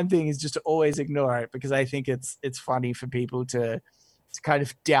number one thing is just to always ignore it, because I think it's funny for people to kind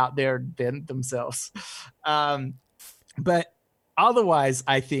of doubt themselves. But otherwise,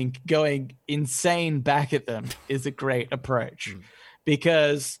 I think going insane back at them is a great approach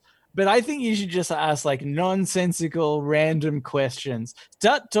but I think you should just ask like nonsensical, random questions.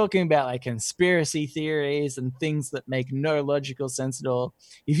 Start talking about like conspiracy theories and things that make no logical sense at all.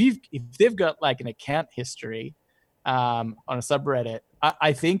 If they've got like an account history on a subreddit,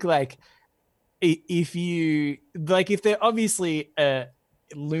 I think like if they're obviously a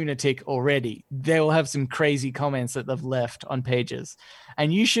lunatic already, they will have some crazy comments that they've left on pages,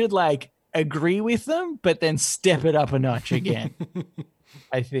 and you should like agree with them, but then step it up a notch again.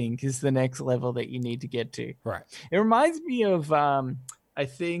 I think is the next level that you need to get to. Right. It reminds me of, I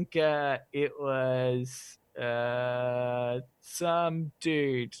think it was some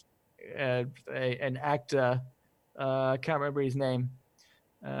dude, an actor. I can't remember his name.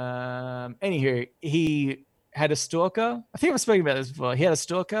 Anywho, he had a stalker. I think I've spoken about this before. He had a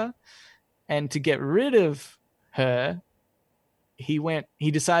stalker, and to get rid of her,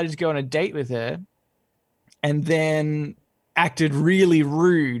 he decided to go on a date with her, and then acted really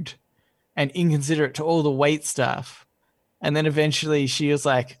rude and inconsiderate to all the wait staff. And then eventually she was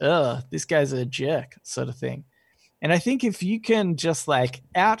like, oh, this guy's a jerk, sort of thing. And I think if you can just like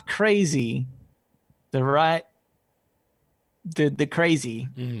out crazy the crazy,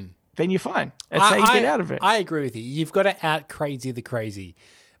 then you're fine. That's how you get out of it. I agree with you. You've got to out crazy the crazy,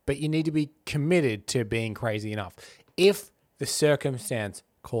 but you need to be committed to being crazy enough. If the circumstance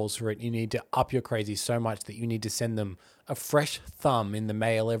calls for it, you need to up your crazy so much that you need to send them a fresh thumb in the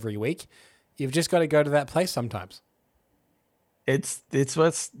mail every week. You've just got to go to that place sometimes. It's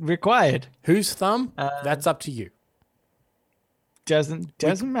what's required. Whose thumb? That's up to you. Doesn't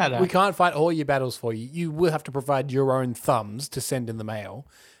matter. We can't fight all your battles for you. You will have to provide your own thumbs to send in the mail.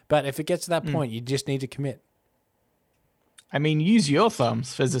 But if it gets to that point, you just need to commit. I mean, use your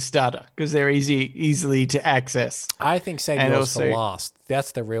thumbs as a starter because they're easily to access. I think save yours for last.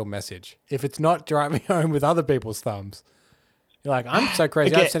 That's the real message. If it's not driving home with other people's thumbs, you're like, I'm so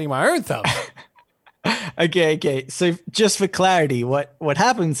crazy, I'm sending my own thumbs. Okay. So just for clarity, what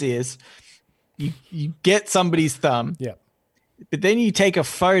happens is you get somebody's thumb. Yeah. But then you take a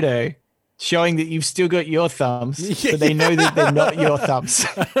photo showing that you've still got your thumbs, so they know that they're not your thumbs.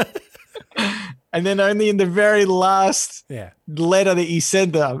 And then only in the very last letter that you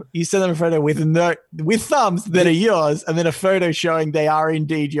send them a photo with thumbs that are yours, and then a photo showing they are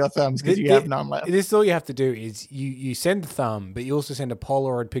indeed your thumbs because you have none left. This is all you have to do is you send the thumb, but you also send a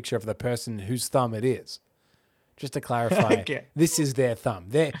Polaroid picture of the person whose thumb it is. Just to clarify, This is their thumb.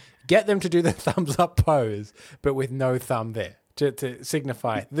 Get them to do the thumbs up pose, but with no thumb there to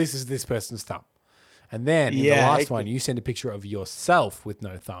signify this is this person's thumb. And then in the last one, you send a picture of yourself with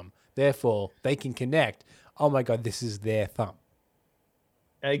no thumb. Therefore, they can connect. Oh my God, this is their thumb.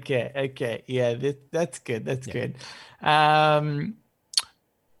 Okay. Yeah, that's good. That's good. Because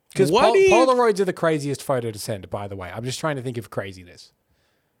Polaroids are the craziest photo to send, by the way. I'm just trying to think of craziness.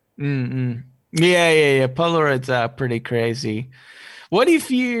 Yeah. Polaroids are pretty crazy. What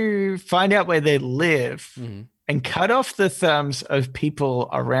if you find out where they live and cut off the thumbs of people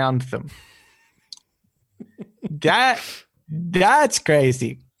around them? That's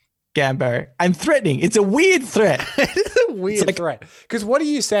crazy. Gambo. I'm threatening. It's a weird threat. It is a weird threat. Because what are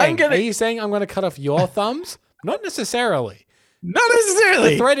you saying? Are you saying I'm going to cut off your thumbs? Not necessarily. Not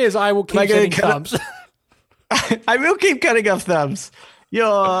necessarily. The threat is I will keep sending thumbs. I will keep cutting off thumbs.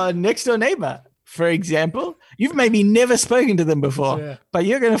 Your next door neighbor, for example, you've maybe never spoken to them before, but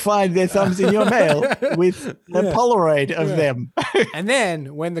you're going to find their thumbs in your mail with a Polaroid of them. And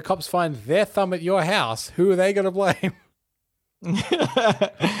then when the cops find their thumb at your house, who are they going to blame?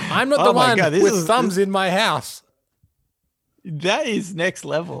 I'm not the one with thumbs in my house. That is next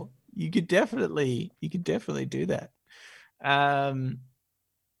level. You could definitely do that. I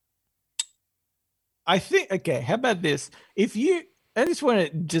think, okay, how about this? I just want to,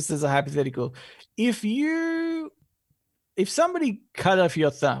 just as a hypothetical, if somebody cut off your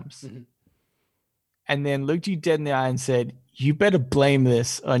thumbs and then looked you dead in the eye and said, you better blame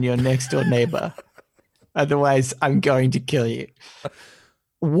this on your next door neighbor. Otherwise, I'm going to kill you.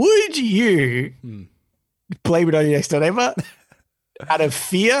 Would you blame it on your next door neighbor out of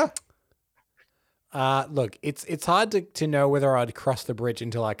fear? Look, it's hard to know whether I'd cross the bridge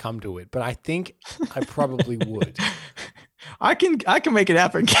until I come to it, but I think I probably would. I can make it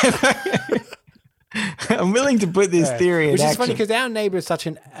happen. I'm willing to put this theory in Which is action. funny because our neighbor is such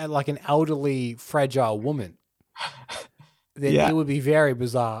an elderly, fragile woman. Then it would be very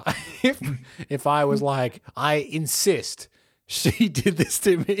bizarre if I was like, I insist she did this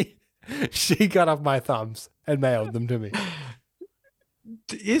to me. She got off my thumbs and mailed them to me.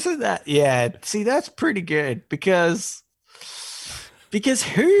 Isn't that? Yeah. See, that's pretty good because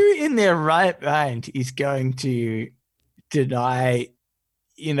who in their right mind is going to deny,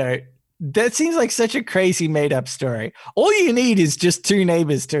 that seems like such a crazy made up story. All you need is just two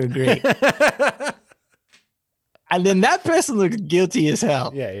neighbors to agree. And then that person looks guilty as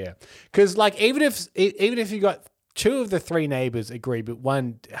hell. Yeah. Because even if you got two of the three neighbors agree, but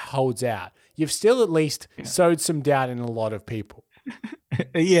one holds out, you've still at least sowed some doubt in a lot of people.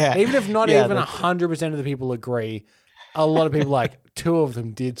 Yeah. Even if not even 100% of the people agree, a lot of people two of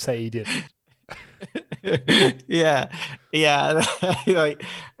them did say he didn't. Yeah. I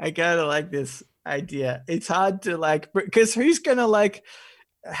kind of like this idea. It's hard to because who's gonna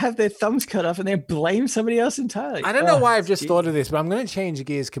have their thumbs cut off and then blame somebody else entirely? I don't know why I've just thought of this, but I'm going to change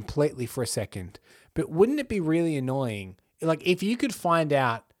gears completely for a second. But wouldn't it be really annoying, if you could find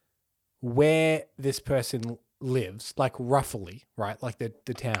out where this person lives, roughly, right,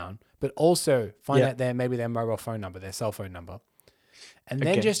 the town, but also find out maybe their mobile phone number, their cell phone number, and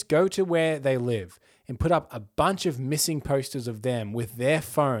then just go to where they live and put up a bunch of missing posters of them with their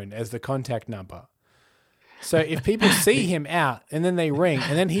phone as the contact number. So if people see him out and then they ring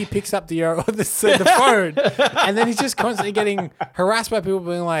and then he picks up the phone and then he's just constantly getting harassed by people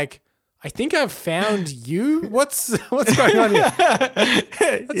being like, I think I've found you. What's going on here? That's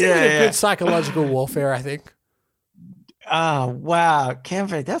a good psychological warfare, I think. Oh, wow.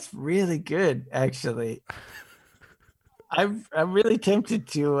 Campbell, that's really good, actually. I'm really tempted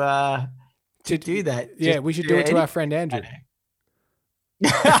to do that. Yeah, we should do it to our friend Andrew.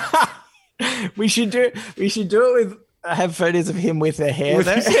 We should do it with have photos of him with a hair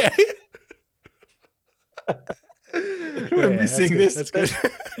though. We're missing this. That's good.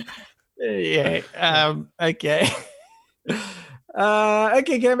 Yeah. Okay.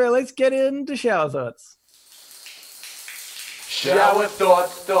 Okay, Campbell, let's get into shower thoughts. Shower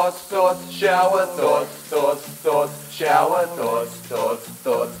thoughts, shower thoughts, shower thoughts, shower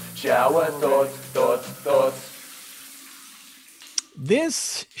thoughts.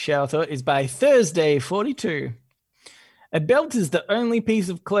 This shower thought is by Thursday42. A belt is the only piece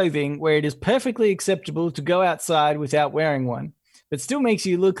of clothing where it is perfectly acceptable to go outside without wearing one, but still makes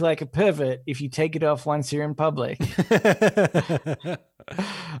you look like a pervert if you take it off once you're in public.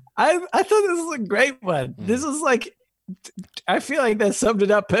 I thought this was a great one. This is I feel like that summed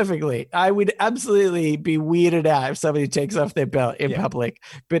it up perfectly. I would absolutely be weirded out if somebody takes off their belt in public,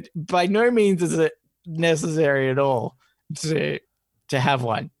 but by no means is it necessary at all to have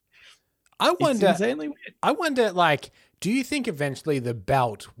one. I wonder, it's insanely weird. I wonder, do you think eventually the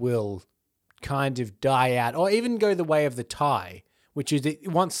belt will kind of die out or even go the way of the tie, which is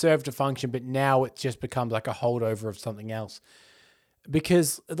it once served a function, but now it just becomes like a holdover of something else?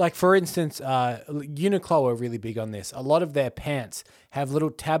 Because, for instance, Uniqlo are really big on this. A lot of their pants have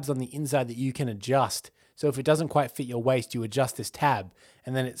little tabs on the inside that you can adjust. So if it doesn't quite fit your waist, you adjust this tab,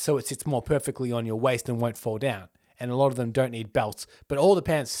 and then it sits more perfectly on your waist and won't fall down. And a lot of them don't need belts, but all the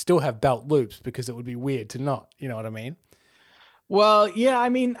pants still have belt loops because it would be weird to not. You know what I mean? Well, yeah, I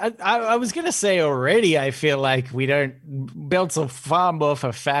mean, I was going to say already, I feel like belts are far more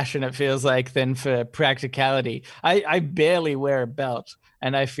for fashion, it feels like, than for practicality. I barely wear a belt,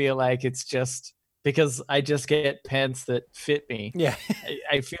 and I feel like it's just because I just get pants that fit me. Yeah.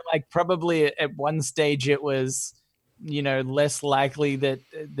 I feel like probably at one stage it was, less likely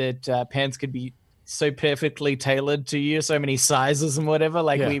that pants could be so perfectly tailored to you, so many sizes and whatever.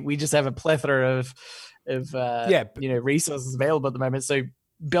 We just have a plethora of resources available at the moment, so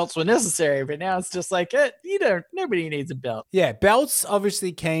belts were necessary, but now it's just nobody needs a belt. Yeah, belts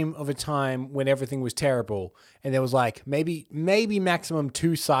obviously came of a time when everything was terrible, and there was maybe maximum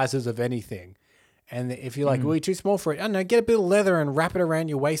 2 sizes of anything. And if you're well, you're too small for it, I don't know, get a bit of leather and wrap it around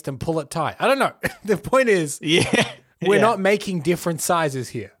your waist and pull it tight. I don't know. The point is, we're not making different sizes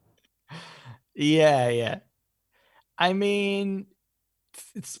here. Yeah. I mean,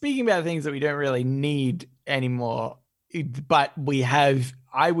 speaking about things that we don't really need anymore, but we have,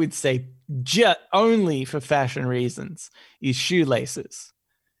 I would say, just only for fashion reasons, is shoelaces.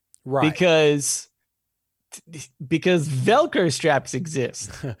 Right. Because Velcro straps exist.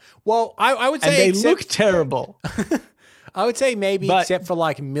 Well, I would say... And they look terrible. I would say maybe except for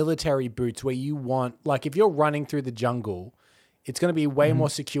like military boots where you want, like if you're running through the jungle, it's going to be way more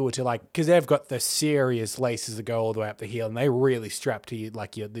secure to like, because they've got the serious laces that go all the way up the heel and they really strap to you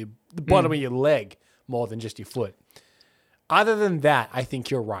like the bottom of your leg more than just your foot. Other than that, I think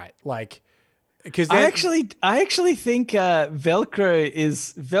you're right. Like, because I actually think Velcro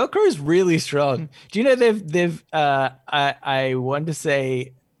is really strong. Do you know they've I want to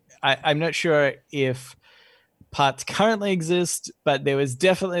say I'm not sure if parts currently exist, but there was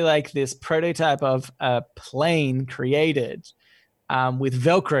definitely like this prototype of a plane created with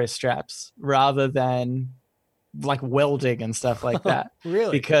Velcro straps rather than like welding and stuff like that.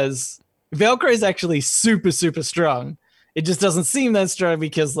 Really? Because Velcro is actually super, super strong. It just doesn't seem that strong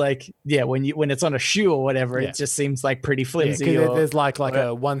because, like, when it's on a shoe or whatever, it just seems like pretty flimsy. Yeah, there's like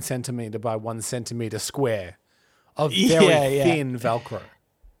a 1 centimeter by 1 centimeter square of very thin Velcro.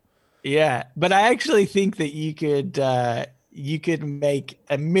 Yeah, but I actually think that you could make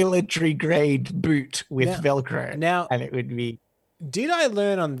a military grade boot with Velcro now, and it would be. Did I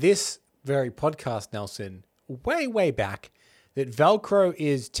learn on this very podcast, Nelson, way back, that Velcro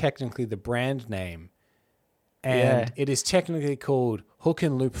is technically the brand name? And it is technically called hook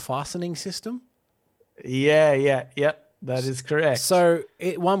and loop fastening system. Yep, that is correct. So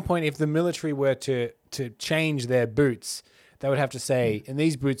at one point, if the military were to change their boots, they would have to say, and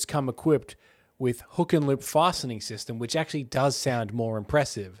these boots come equipped with hook and loop fastening system, which actually does sound more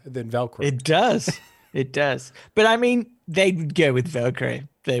impressive than Velcro. It does. It does. But I mean, they'd go with Velcro,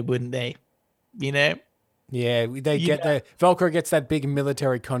 wouldn't they? You know? Yeah, Velcro gets that big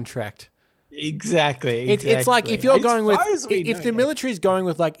military contract. Exactly. It's like if you're going with, if the military is going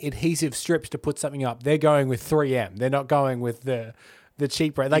with like adhesive strips to put something up, they're going with 3M. They're not going with the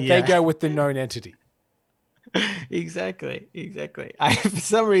cheap brand. Like they go with the known entity. Exactly. For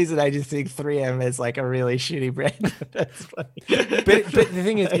some reason, I just think 3M is like a really shitty brand. That's funny. But the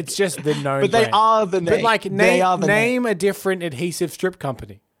thing is, it's just the known. But they brand. are the name. But like name a different adhesive strip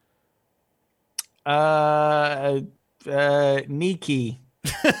company. Nike.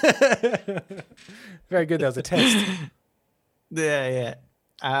 Very good. That was a test. Yeah.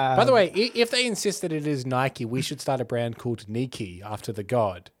 By the way, if they insist that it is Nike, we should start a brand called Nike after the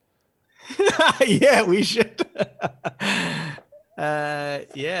god. Yeah, we should.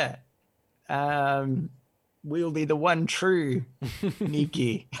 Yeah. We'll be the one true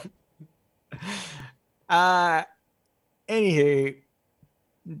Nike. Anywho,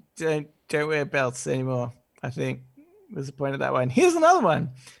 don't wear belts anymore, I think was the point of that one. Here's another one.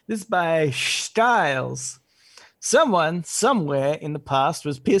 This is by Styles. Someone somewhere in the past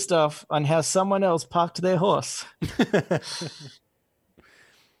was pissed off on how someone else parked their horse.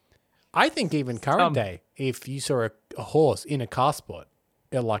 I think even current day, if you saw a horse in a car spot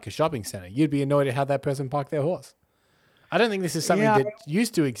at like a shopping center, you'd be annoyed at how that person parked their horse. I don't think this is something that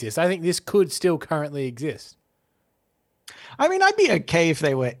used to exist. I think this could still currently exist. I mean, I'd be okay if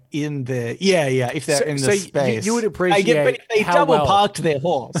they were in the if they're in the space. You would appreciate but if they double parked their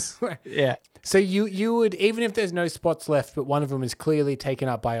horse. Yeah. So you would, even if there's no spots left, but one of them is clearly taken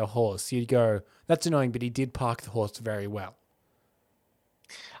up by a horse, you'd go, that's annoying, but he did park the horse very well.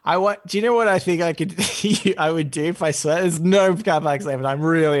 Do you know what I think I would do if I saw there's no car parks left? I'm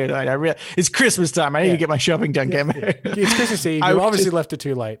really annoyed. It's Christmas time. I need to get my shopping done. It's Christmas Eve. You obviously left it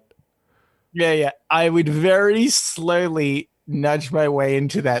too late. Yeah. I would very slowly nudge my way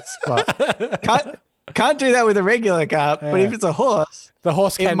into that spot. Can't do that with a regular car, but if it's a horse, the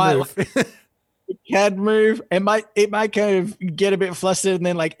horse can move. It can move. It might kind of get a bit flustered and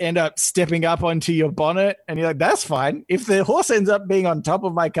then like end up stepping up onto your bonnet, and you're like, that's fine. If the horse ends up being on top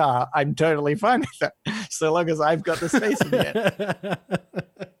of my car, I'm totally fine with that, so long as I've got the space in there.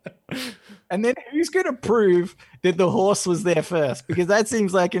 And then who's going to prove that the horse was there first? Because that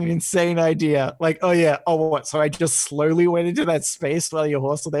seems like an insane idea. Like, what? So I just slowly went into that space while your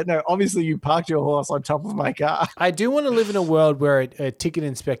horse was there? No, obviously you parked your horse on top of my car. I do want to live in a world where a ticket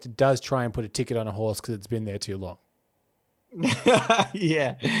inspector does try and put a ticket on a horse because it's been there too long.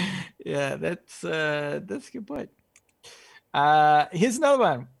 Yeah, that's a good point. Here's another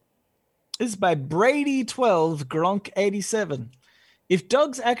one. This is by Brady12 Gronk 87. If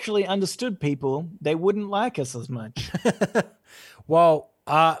dogs actually understood people, they wouldn't like us as much. Well,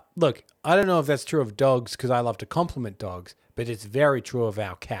 look, I don't know if that's true of dogs because I love to compliment dogs, but it's very true of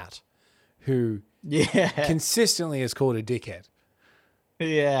our cat, who consistently is called a dickhead.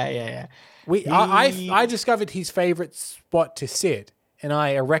 Yeah. I discovered his favorite spot to sit, and I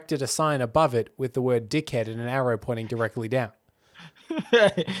erected a sign above it with the word dickhead and an arrow pointing directly down.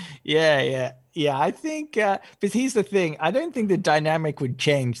 Yeah. Yeah, I think, but here's the thing. I don't think the dynamic would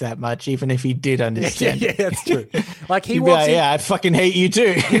change that much, even if he did understand. Yeah, that's true. Like he walks in, I fucking hate you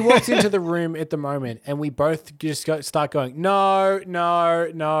too. He walks into the room at the moment, and we both just start going, no,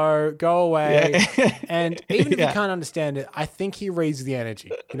 go away. Yeah. And even if he can't understand it, I think he reads the energy.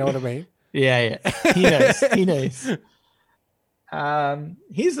 You know what I mean? Yeah. He knows.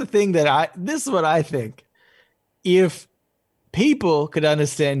 Here's the thing this is what I think. If people could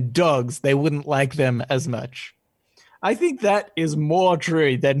understand dogs, they wouldn't like them as much. I think that is more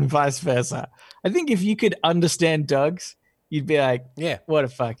true than vice versa. I think if you could understand dogs, you'd be like, yeah, what a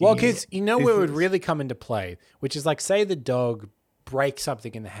fucking Well, because you know where it would really come into play, which is like, say the dog breaks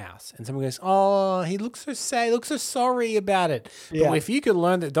something in the house and someone goes, oh, he looks so sad, he looks so sorry about it. But if you could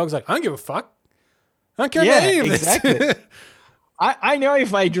learn that the dog's like, I don't give a fuck. I don't care about any of this. Exactly. I know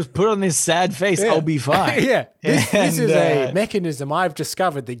if I just put on this sad face, I'll be fine. Yeah. This is a mechanism I've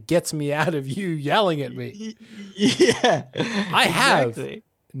discovered that gets me out of you yelling at me. Yeah. I have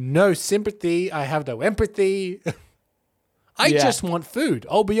no sympathy. I have no empathy. I just want food.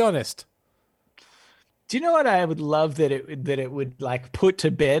 I'll be honest. Do you know what I would love that it would like put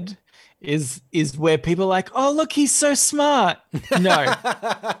to bed is where people are like, oh, look, he's so smart. No,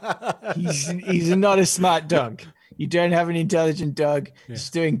 he's not a smart dog. You don't have an intelligent dog.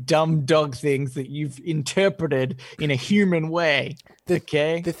 He's doing dumb dog things that you've interpreted in a human way. The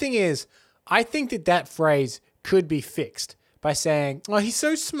thing is, I think that phrase could be fixed by saying, oh, he's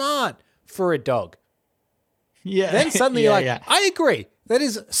so smart for a dog. Yeah. Then suddenly you're like, I agree. That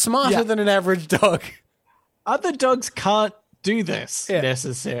is smarter than an average dog. Other dogs can't do this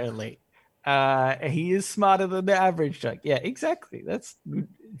necessarily. He is smarter than the average dog. Yeah, exactly. That's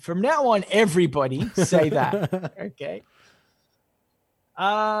from now on, everybody say that. Okay.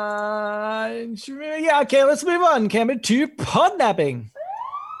 Okay, let's move on, Cameron, to podnapping.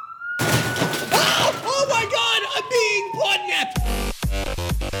 Oh my God, I'm being podnapped.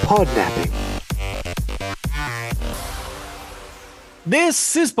 Podnapping.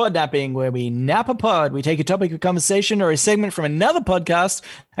 This is podnapping, where we nap a pod. We take a topic of conversation or a segment from another podcast,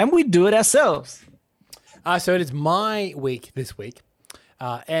 and we do it ourselves. So it is my week this week.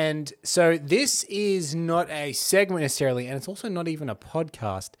 And so this is not a segment necessarily, and it's also not even a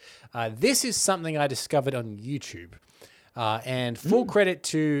podcast. This is something I discovered on YouTube. And full credit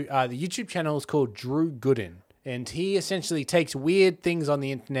to the YouTube channel is called Drew Gooden. And he essentially takes weird things on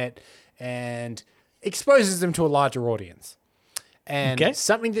the internet and exposes them to a larger audience. And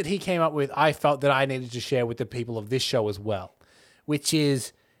something that he came up with, I felt that I needed to share with the people of this show as well, which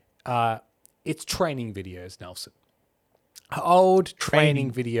is it's training videos, Nelson. Old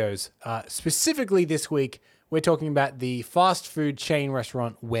training videos. Specifically this week, we're talking about the fast food chain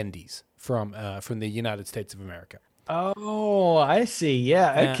restaurant Wendy's from the United States of America. Oh, I see.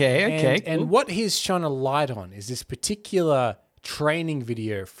 Yeah. Okay. And what he's shone a light on is this particular training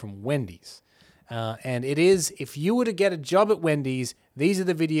video from Wendy's. And it is, if you were to get a job at Wendy's, these are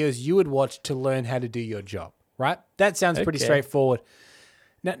the videos you would watch to learn how to do your job, right? That sounds pretty straightforward.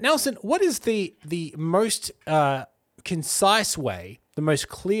 Now, Nelson, what is the most concise way, the most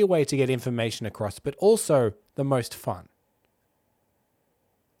clear way to get information across, but also the most fun?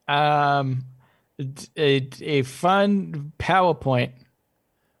 A fun PowerPoint.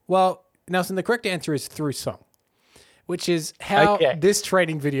 Well, Nelson, the correct answer is through song, which is how this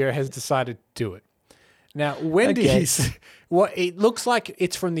training video has decided to do it. Now, Wendy's, what it looks like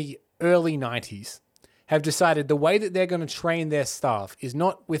it's from the early 90s, have decided the way that they're going to train their staff is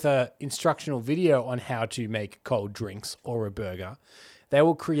not with an instructional video on how to make cold drinks or a burger. They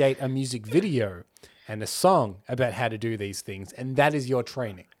will create a music video and a song about how to do these things, and that is your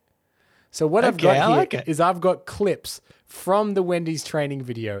training. So what I've got here is I've got clips from the Wendy's training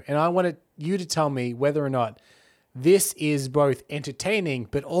video, and I want you to tell me whether or not this is both entertaining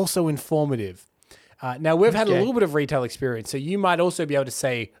but also informative. Now, we've had a little bit of retail experience, so you might also be able to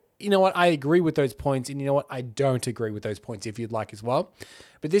say, you know what, I agree with those points, and you know what, I don't agree with those points if you'd like as well.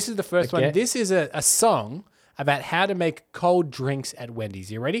 But this is the first one. This is a song about how to make cold drinks at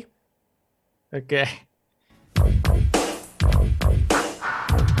Wendy's. You ready? Okay.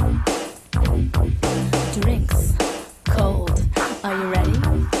 Drinks, cold. Are you ready?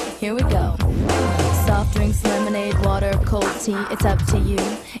 Here we go. Soft drinks, lemonade, water, cold tea. It's up to you.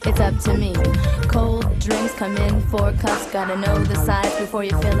 It's up to me. Cold drinks come in 4 cups. Gotta know the size before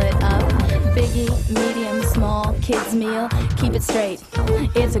you fill it up. Biggie, medium, small, kids meal. Keep it straight.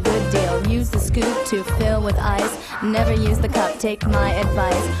 It's a good deal. Use the scoop to fill with ice. Never use the cup. Take my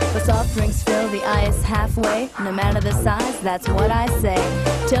advice. For soft drinks, fill the ice halfway. No matter the size, that's what I say.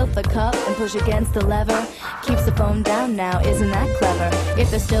 Tilt the cup and push against the lever. Keeps the foam down now, isn't that clever?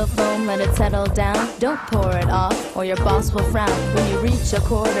 If there's still foam, let it settle down. Don't pour it off, or your boss will frown. When you reach a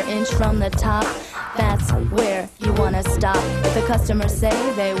quarter inch from the top, that's where you wanna stop. If the customers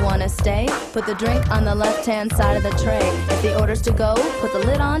say they wanna stay, put the drink on the left-hand side of the tray. If the order's to go, put the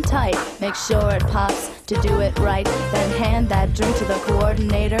lid on tight. Make sure it pops to do it right. Then hand that drink to the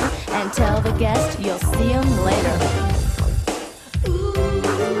coordinator and tell the guest you'll see him later.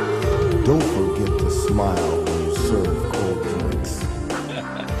 Don't forget to smile when you serve cold drinks.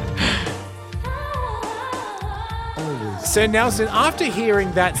 So Nelson, after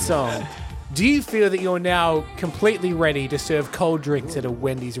hearing that song, do you feel that you're now completely ready to serve cold drinks at a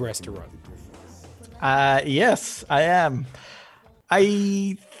Wendy's restaurant? Yes, I am.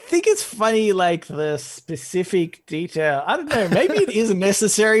 I think it's funny, like the specific detail. I don't know. Maybe it isn't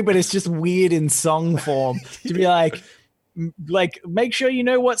necessary, but it's just weird in song form to be like, make sure you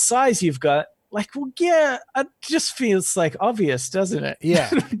know what size you've got. Like, well, yeah, it just feels like obvious, doesn't it? Yeah.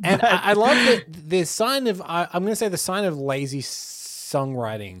 And I love that the sign of, I'm going to say the sign of lazy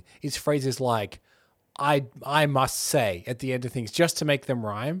songwriting is phrases like, I must say at the end of things just to make them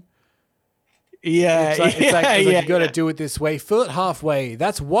rhyme. Yeah. It's like you got to do it this way, fill it halfway.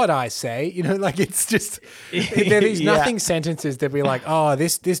 That's what I say. You know, like it's just, there are these nothing sentences that be like, oh,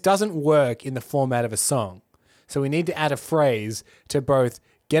 this doesn't work in the format of a song. So we need to add a phrase to both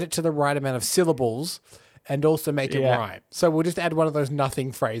get it to the right amount of syllables and also make it rhyme. So we'll just add one of those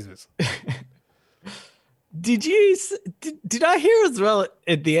nothing phrases. Did I hear as well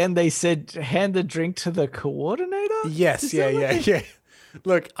at the end they said hand the drink to the coordinator? Yes, yeah.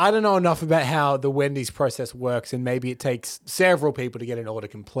 Look, I don't know enough about how the Wendy's process works, and maybe it takes several people to get an order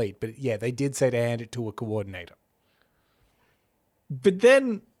complete. But yeah, they did say to hand it to a coordinator. But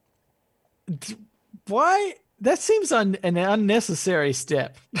then, why? That seems an unnecessary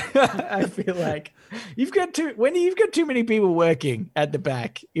step. I feel like you've got too many people working at the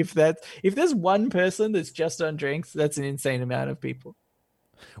back. If there's one person that's just on drinks, that's an insane amount of people.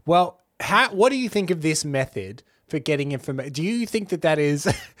 Well, what do you think of this method for getting information? Do you think that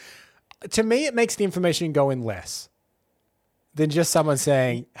is? To me, it makes the information go in less than just someone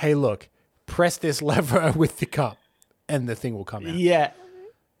saying, "Hey, look, press this lever with the cup, and the thing will come out." Yeah.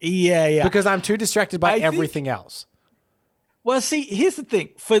 Because I'm too distracted by everything else. Well, see, here's the thing.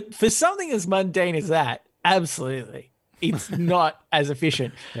 For something as mundane as that, absolutely, it's not as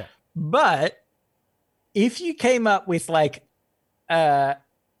efficient. Yeah. But if you came up with like a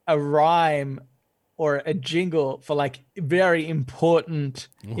rhyme or a jingle for like very important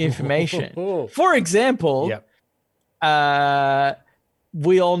information, for example,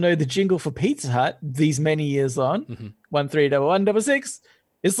 we all know the jingle for Pizza Hut these many years on, 131166.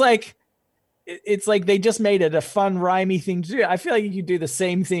 It's like they just made it a fun, rhymey thing to do. I feel like you could do the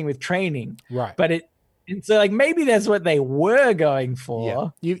same thing with training. Right. But so like maybe that's what they were going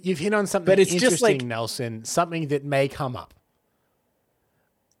for. Yeah. You've hit on something interesting, just like, Nelson, something that may come up.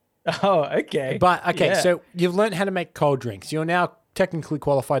 Oh, okay. So you've learned how to make cold drinks. You're now technically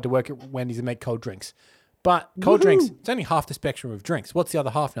qualified to work at Wendy's and make cold drinks. But cold drinks, it's only half the spectrum of drinks. What's the other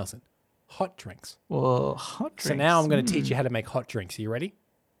half, Nelson? Hot drinks. Well, hot drinks. So now I'm going to teach you how to make hot drinks. Are you ready?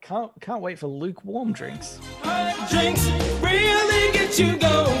 Can't wait for lukewarm drinks. Hot drinks really get you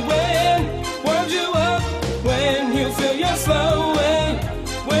going. Warms you up when you feel you're slowing.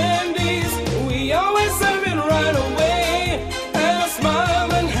 Wendy's, we always serve it right away. And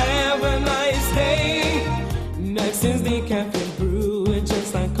smile and have a nice day. Next is the cafe brew, it's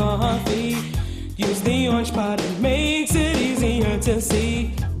just like coffee. Use the orange pot, it makes it easier to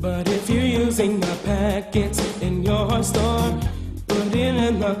see. But if you're using the packets in your store, put it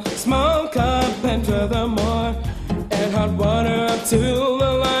in the small cup and furthermore, add hot water up to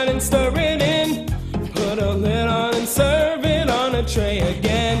the line and stir it in. Put a lid on and serve it on a tray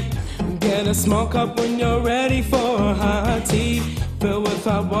again. Get a small cup when you're ready for hot tea. Fill with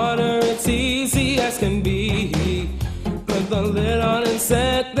hot water, it's easy as can be. Put the lid on and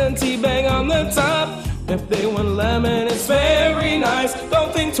set the tea bag on the top. If they want lemon, it's very nice.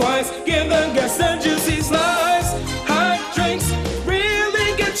 Don't think twice, give the guests a juicy slice. Hot drinks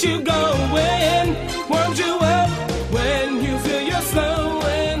really get you going. Warms you up when you feel you're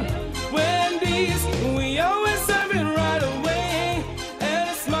slowing. Wendy's, we always serve it right away. And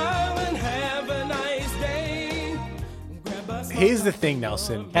a smile and have a nice day. Here's the thing,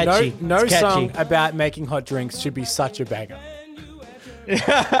 Nelson. Catchy. No song about making hot drinks should be such a banger.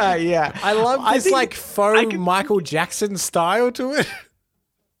 Yeah. I love this faux Michael Jackson style to it.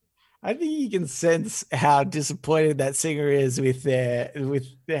 I think you can sense how disappointed that singer is with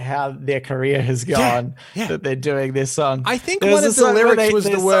how their career has gone that they're doing this song. I think one of the lyrics was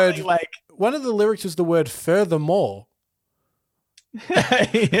the word one of the lyrics was the word furthermore.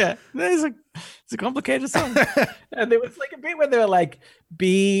 Yeah, it's a complicated song. And there was like a bit where they were like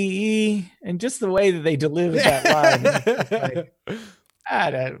be, and just the way that they delivered that line, like,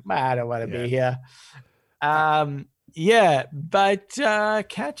 I don't want to be here. Yeah, but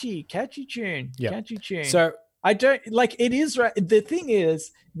catchy tune, catchy tune. So I don't like it is right. The thing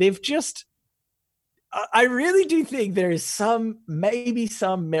is, they've just. I really do think there is maybe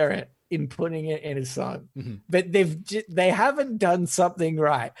some merit in putting it in a song, but they haven't done something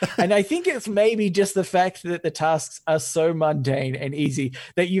right. And I think it's maybe just the fact that the tasks are so mundane and easy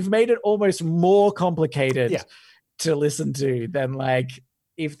that you've made it almost more complicated to listen to than like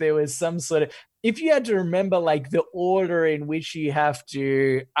if there was some sort of, if you had to remember like the order in which you have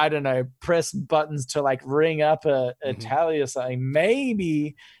to, I don't know, press buttons to like ring up a tally or something,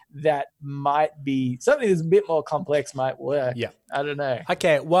 maybe that might be something that's a bit more complex might work. Yeah. I don't know.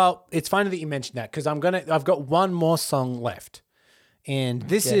 Okay. Well, it's funny that you mentioned that because I've got one more song left. And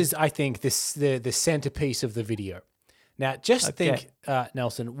this is, I think, the centerpiece of the video. Now, just think,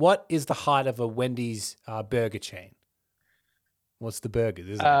 Nelson, what is the height of a Wendy's burger chain? What's the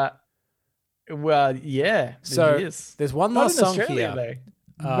burger? Well, yeah. So there's one more song here. Though.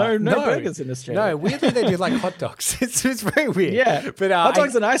 No burgers in Australia. No, weirdly they do like hot dogs. It's very weird. Yeah, but hot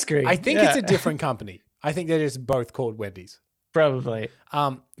dogs and ice cream. I think it's a different company. I think they're just both called Wendy's. Probably.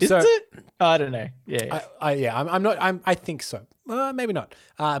 Is it? I don't know. Yeah. I think so. Maybe not.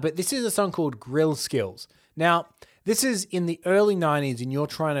 But this is a song called Grill Skills. Now, this is in the early 90s and you're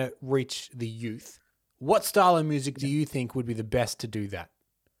trying to reach the youth. What style of music do you think would be the best to do that?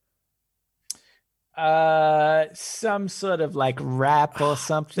 Some sort of like rap or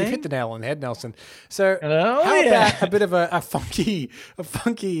something. You hit the nail on the head, Nelson. So how about a bit of a funky,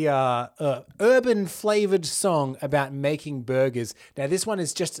 urban flavored song about making burgers? Now, this one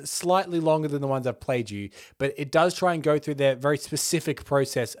is just slightly longer than the ones I've played you, but it does try and go through their very specific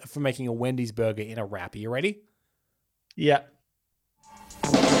process for making a Wendy's burger in a wrap. Are you ready? Yeah.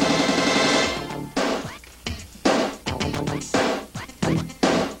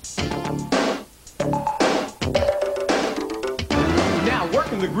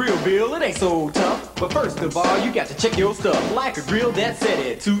 The grill, Bill, it ain't so tough. But first of all, you got to check your stuff. Like a grill that's set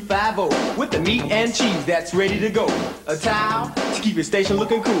at 250 with the meat and cheese that's ready to go. A towel to keep your station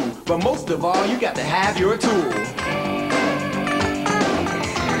looking cool. But most of all, you got to have your tool.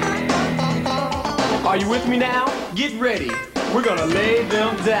 Are you with me now? Get ready. We're gonna lay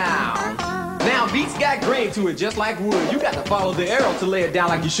them down. Now, beats got grain to it just like wood. You got to follow the arrow to lay it down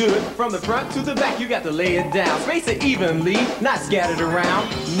like you should. From the front to the back, you got to lay it down. Space it evenly, not scattered around.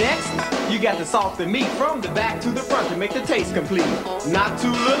 Next, you got to salt the meat from the back to the front to make the taste complete. Not too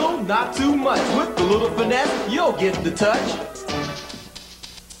little, not too much. With a little finesse, you'll get the touch.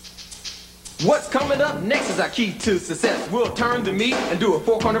 What's coming up next is our key to success. We'll turn the meat and do a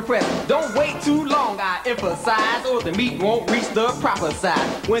 4-corner press. Don't wait too long, I emphasize, or the meat won't reach the proper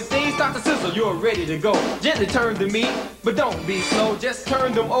size. When things start to sizzle, you're ready to go. Gently turn the meat, but don't be slow. Just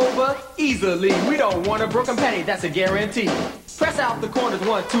turn them over easily. We don't want a broken patty, that's a guarantee. Press out the corners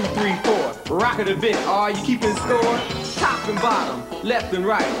 1, 2, 3, 4. Rock it a bit, are you keeping score? Top and bottom, left and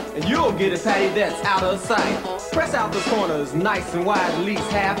right, and you'll get a patty that's out of sight. Press out the corners nice and wide, at least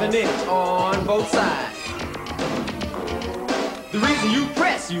half an inch on both sides. The reason you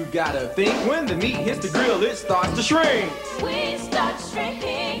press, you gotta think, when the meat hits the grill, it starts to shrink. We start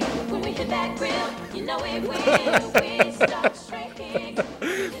shrinking when we hit that grill. You know it will. We start shrinking.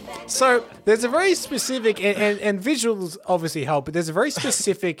 So there's a very specific, and visuals obviously help, but there's a very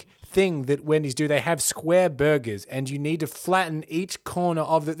specific thing that Wendy's do. They have square burgers, and you need to flatten each corner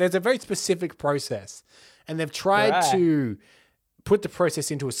of the. There's a very specific process, and they've tried to put the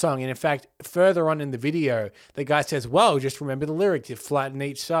process into a song. And in fact, further on in the video, the guy says, "Well, just remember the lyrics. You flatten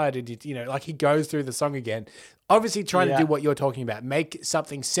each side, and you know, like he goes through the song again. Obviously, trying to do what you're talking about, make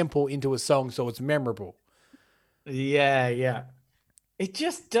something simple into a song so it's memorable." Yeah. It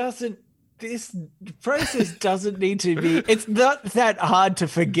just doesn't. This process doesn't need to be. It's not that hard to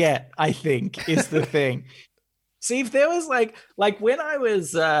forget, I think, is the thing. See, if there was like when I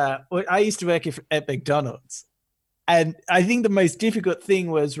was, I used to work at McDonald's, and I think the most difficult thing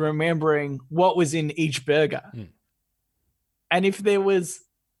was remembering what was in each burger. And if there was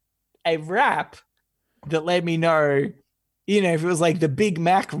a wrap that let me know, you know, if it was like the Big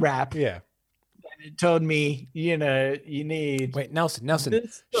Mac wrap, it told me, you know, you need. Wait, Nelson,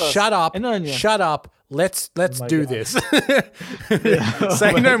 shut up, shut up. Let's do this.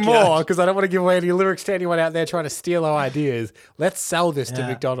 Say no more, because I don't want to give away any lyrics to anyone out there trying to steal our ideas. Let's sell this to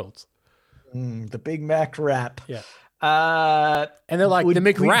McDonald's. The Big Mac wrap. Yeah. And they're like, the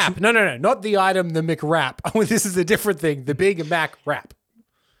McWrap. No, not the item, the McWrap. Oh, this is a different thing. The Big Mac wrap.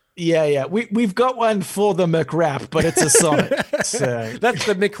 Yeah. We've got one for the McWrap, but it's a sonnet. So that's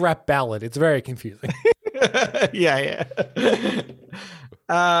the McWrap ballad. It's very confusing. Yeah.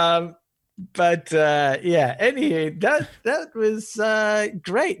 Anyway, that was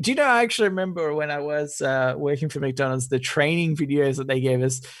great. Do you know, I actually remember when I was working for McDonald's, the training videos that they gave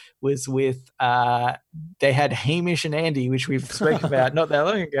us was with they had Hamish and Andy, which we've spoken about not that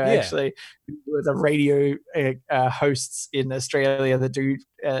long ago. Actually, were the radio hosts in Australia that do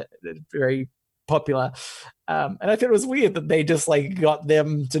very popular, and I thought it was weird that they just like got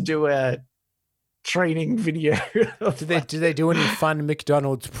them to do a training video. Do they do any fun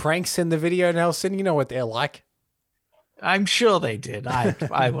McDonald's pranks in the video, Nelson? You know what they're like. I'm sure they did.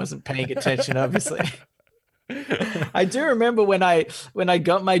 I wasn't paying attention, obviously. I do remember when I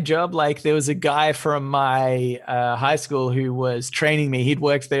got my job, like there was a guy from my high school who was training me. He'd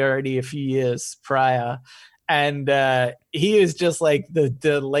worked there already a few years prior, and he is just like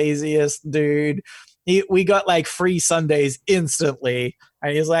the laziest dude. We got like free Sundays instantly,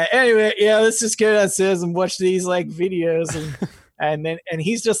 and he's like, anyway, let's just go downstairs and watch these like videos, and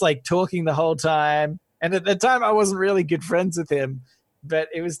he's just like talking the whole time. And at the time, I wasn't really good friends with him, but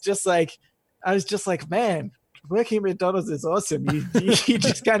it was just like, I was just like, man, working at McDonald's is awesome. You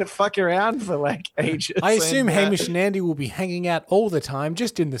just kind of fuck around for like ages. I assume Hamish and Andy will be hanging out all the time,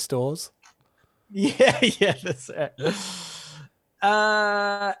 just in the stores. Yeah, that's it.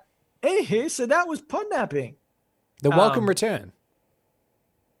 Anywho, so that was podnapping. The welcome return.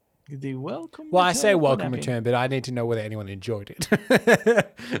 The welcome Well, return I say welcome podnapping. return, but I need to know whether anyone enjoyed it.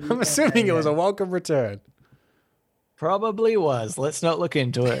 I'm assuming it was a welcome return. Probably was. Let's not look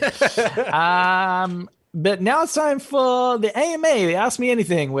into it. But now it's time for the AMA, the Ask Me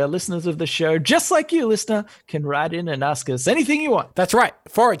Anything, where listeners of the show, just like you, listener, can write in and ask us anything you want. That's right.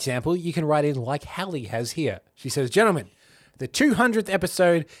 For example, you can write in like Hallie has here. She says, gentlemen, the 200th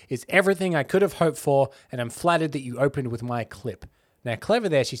episode is everything I could have hoped for, and I'm flattered that you opened with my clip. Now, clever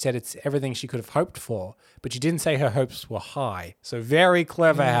there, she said it's everything she could have hoped for, but she didn't say her hopes were high. So very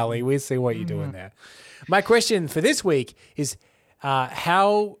clever, Hallie. We see what you're doing there. My question for this week is,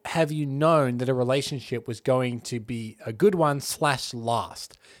 how have you known that a relationship was going to be a good one /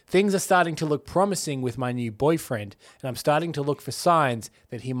 last? Things are starting to look promising with my new boyfriend, and I'm starting to look for signs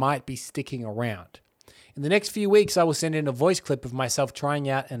that he might be sticking around. In the next few weeks, I will send in a voice clip of myself trying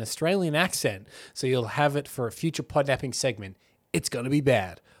out an Australian accent, so you'll have it for a future podnapping segment. It's going to be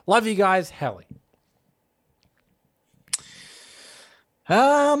bad. Love you guys, Hallie.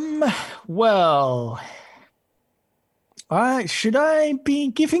 Well, should I be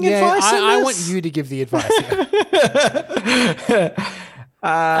giving advice on this? I want you to give the advice here.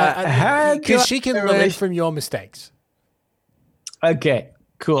 Because she can learn from your mistakes. Okay,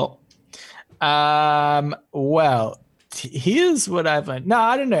 cool. Well, here's what I've learned. No,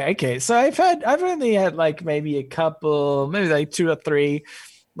 I don't know. Okay, so I've only had like maybe a couple, maybe like 2 or 3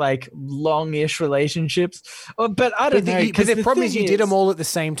 like long-ish relationships. But I don't know. Because the problem is you did them all at the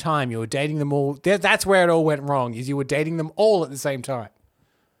same time. You were dating them all. That's where it all went wrong, is you were dating them all at the same time.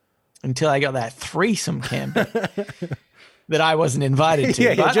 Until I got that threesome camping that I wasn't invited to.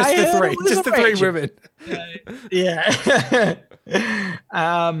 Yeah, just the 3. Just the 3 women. Yeah.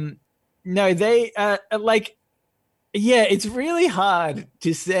 No, they it's really hard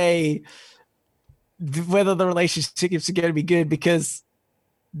to say whether the relationships are going to be good, because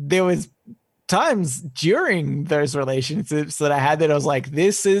there was times during those relationships that I had that I was like,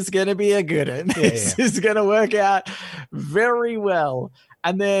 this is going to be a good one. This is going to work out very well.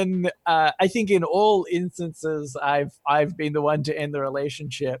 And then I think in all instances, I've been the one to end the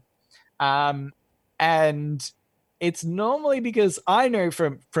relationship. And it's normally because I know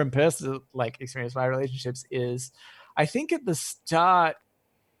from personal experience, my relationships is, I think at the start,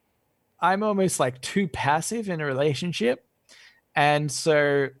 I'm almost like too passive in a relationship. And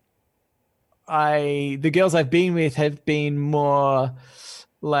so the girls I've been with have been more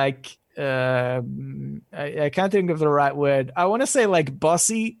like, I can't think of the right word. I want to say like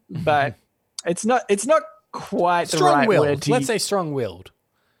bossy, but it's not quite the right word. Let's say strong-willed.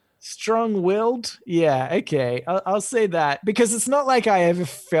 Strong-willed? Yeah, okay. I'll say that, because it's not like I ever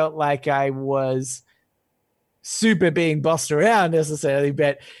felt like I was super being bossed around necessarily,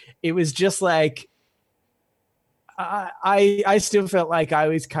 but it was just like I still felt like I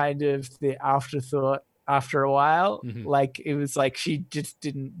was kind of the afterthought after a while. Mm-hmm. Like it was like she just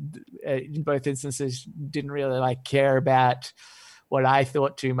didn't, in both instances, didn't really like care about what I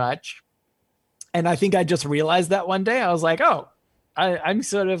thought too much. And I think I just realized that one day. I was like, oh, I'm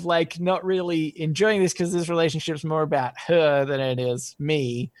sort of like not really enjoying this because this relationship's more about her than it is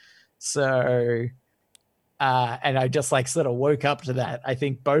me. So, and I just like sort of woke up to that, I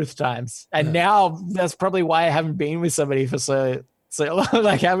think both times. And now that's probably why I haven't been with somebody for so long,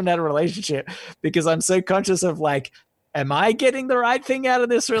 like haven't had a relationship, because I'm so conscious of like, am I getting the right thing out of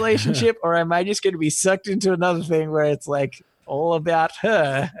this relationship or am I just going to be sucked into another thing where it's like all about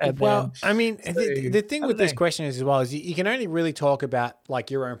her? And well, I mean, the thing with this question is as well is you can only really talk about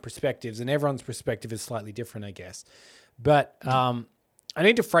like your own perspectives, and everyone's perspective is slightly different, I guess. But I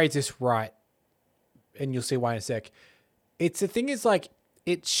need to phrase this right, and you'll see why in a sec. It's the thing is like,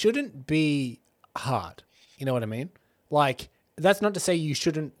 it shouldn't be hard. You know what I mean? Like, that's not to say you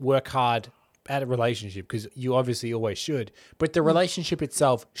shouldn't work hard at a relationship, because you obviously always should, but the relationship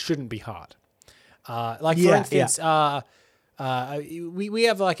itself shouldn't be hard. Like for instance, we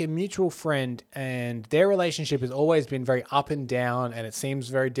have like a mutual friend, and their relationship has always been very up and down, and it seems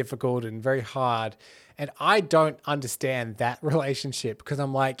very difficult and very hard. And I don't understand that relationship, because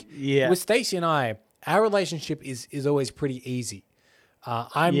I'm like, with Stacey and I, our relationship is always pretty easy.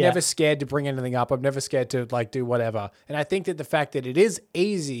 I'm never scared to bring anything up. I'm never scared to like do whatever. And I think that the fact that it is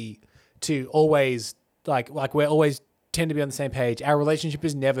easy to always like we're always tend to be on the same page. Our relationship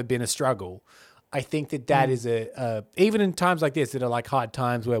has never been a struggle. I think that is even in times like this that are like hard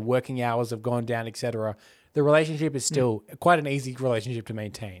times where working hours have gone down, etc. The relationship is still quite an easy relationship to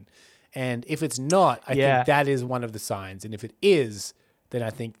maintain. And if it's not, I think that is one of the signs. And if it is, then I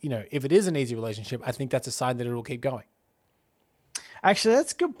think, if it is an easy relationship, I think that's a sign that it will keep going. Actually,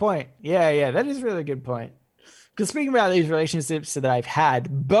 that's a good point. Yeah, that is a really good point. Because speaking about these relationships that I've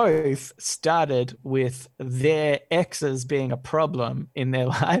had, both started with their exes being a problem in their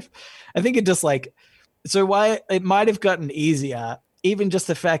life. I think it just why it might have gotten easier, even just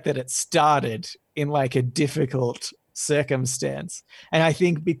the fact that it started in like a difficult circumstance. And I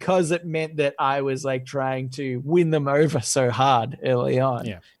think because it meant that I was like trying to win them over so hard early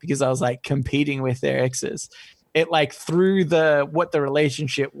on, because I was like competing with their exes, it like threw what the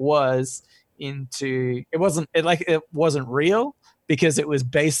relationship was into, it wasn't real, because it was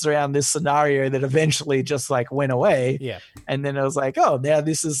based around this scenario that eventually just like went away. Yeah. And then I was like, oh, now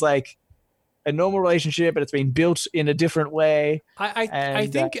this is like a normal relationship, but it's been built in a different way. I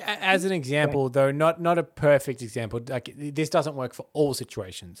think as an example, though, not a perfect example, like this doesn't work for all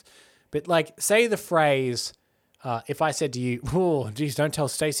situations, but like say the phrase, if I said to you, oh, geez, don't tell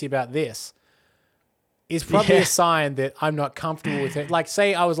Stacey about this, is probably a sign that I'm not comfortable with it. Like,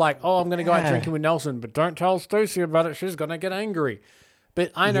 say I was like, oh, I'm going to go out drinking with Nelson, but don't tell Stacey about it. She's going to get angry.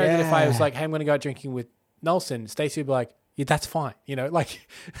 But I know that if I was like, hey, I'm going to go out drinking with Nelson, Stacey would be like, yeah, that's fine. I don't have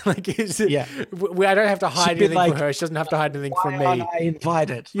to hide anything from her. She doesn't have to hide anything from me. I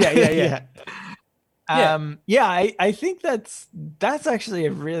invited. Yeah. I think that's actually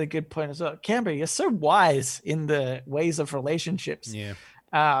a really good point as well. Canberra, you're so wise in the ways of relationships. Yeah.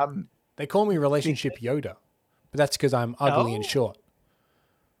 They call me relationship Yoda, but that's because I'm ugly and short.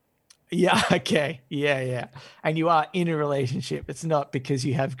 Yeah. Okay. Yeah. And you are in a relationship. It's not because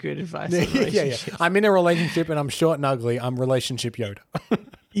you have good advice. Yeah. I'm in a relationship and I'm short and ugly. I'm relationship Yoda.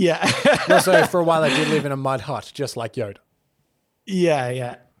 Yeah. Also, for a while, I did live in a mud hut, just like Yoda.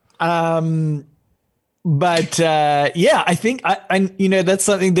 Yeah. I think that's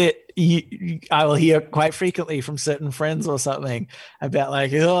something that I will hear quite frequently from certain friends or something about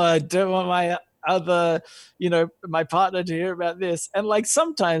like, oh, I don't want my other, my partner to hear about this. And like,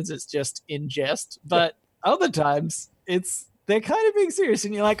 sometimes it's just in jest, but other times they're kind of being serious,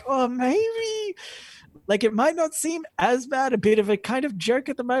 and you're like, oh, maybe like it might not seem as bad, a bit of a kind of joke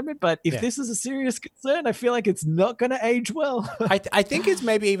at the moment, but if this is a serious concern, I feel like it's not going to age well. I think it's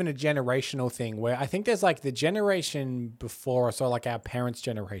maybe even a generational thing, where I think there's like the generation before us, or like our parents'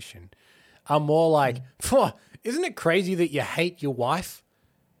 generation, are more like, isn't it crazy that you hate your wife?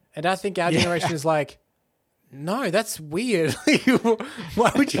 And I think our generation is like, no, that's weird.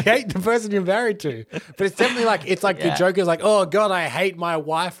 Why would you hate the person you're married to? But it's definitely like, the joke is like, oh God, I hate my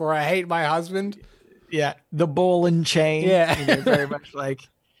wife, or I hate my husband. Yeah, the ball and chain. Yeah, very much like.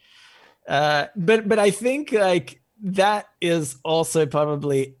 But I think like that is also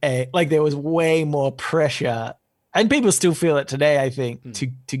probably there was way more pressure, and people still feel it today, I think,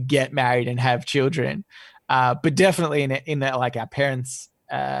 to get married and have children. But definitely in that like our parents'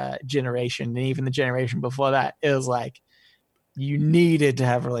 generation, and even the generation before that, it was like you needed to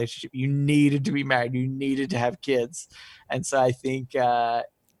have a relationship, you needed to be married, you needed to have kids, and so I think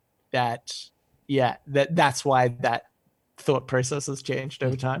that's why that thought process has changed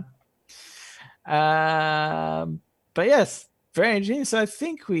over time. But yes, very ingenious. So I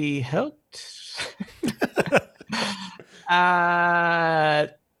think we helped.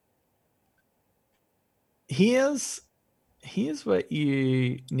 Here's what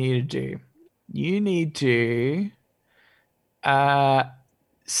you need to do. You need to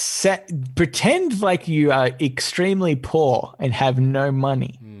pretend like you are extremely poor and have no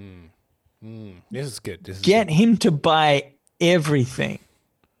money. This is good. Get him to buy everything.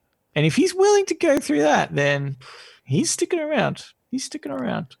 And if he's willing to go through that, then he's sticking around.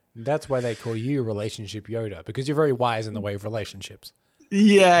 That's why they call you Relationship Yoda, because you're very wise in the way of relationships.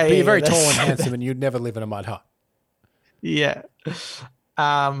 Yeah. But you're very tall and handsome, and you'd never live in a mud hut. Yeah.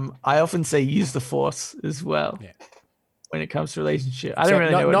 I often say use the Force as well. Yeah. When it comes to relationship. I don't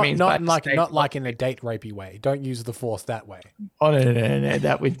really know what it means. Not like in a date rapey way. Don't use the Force that way. Oh, no.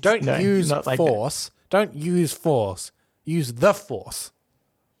 That would Don't use like Force. That. Don't use Force. Use the Force.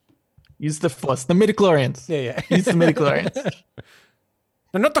 Use the Force. The midichlorians. Yeah. Use the midichlorians.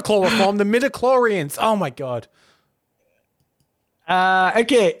 No, not the chloroform, the midichlorians. Oh, my God.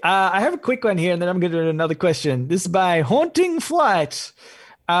 Okay. I have a quick one here, and then I'm going to do another question. This is by Haunting Flight.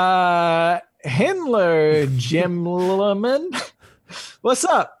 Hello, gentlemen. What's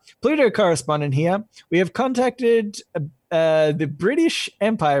up? Pluto correspondent here. We have contacted the British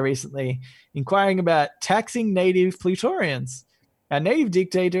Empire recently, inquiring about taxing native Plutorians. Our native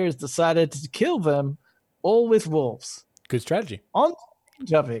dictator has decided to kill them all with wolves. Good strategy. On the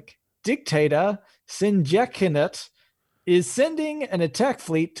topic, dictator Sinjakinet is sending an attack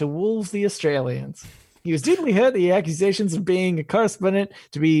fleet to wolve the Australians. He was deeply hurt at the accusations of being a correspondent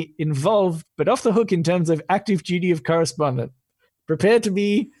to be involved, but off the hook in terms of active duty of correspondent. Prepared to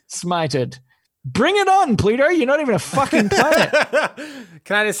be smited. Bring it on, Pluto. You're not even a fucking planet.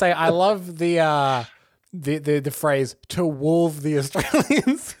 Can I just say, I love the phrase "to wolve the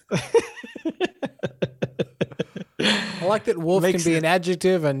Australians." I like that wolf can be an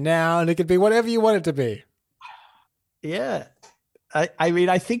adjective, a noun. It could be whatever you want it to be. Yeah. I mean,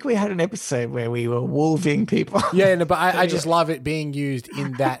 I think we had an episode where we were wolving people. Yeah, no, but I just love it being used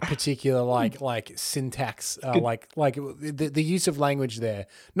in that particular like syntax, like the use of language there.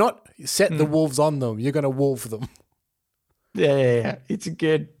 Not set the wolves on them. You're going to wolf them. Yeah. It's a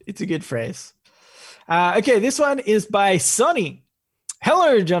good phrase. Okay, this one is by Sonny.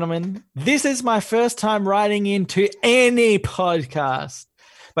 Hello, gentlemen. This is my first time writing into any podcast,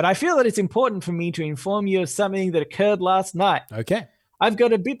 but I feel that it's important for me to inform you of something that occurred last night. Okay. I've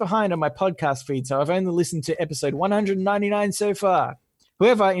got a bit behind on my podcast feed, so I've only listened to episode 199 so far.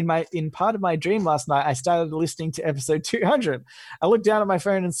 However, in part of my dream last night, I started listening to episode 200. I looked down at my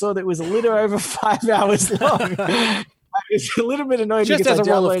phone and saw that it was a little over 5 hours long. I was a little bit annoyed. Just as a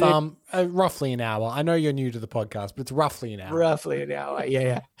rule of thumb, roughly an hour. I know you're new to the podcast, but it's roughly an hour. Roughly an hour,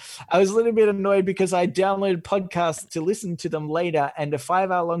 yeah. I was a little bit annoyed because I downloaded podcasts to listen to them later, and a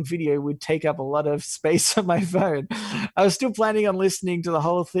 5-hour-long video would take up a lot of space on my phone. I was still planning on listening to the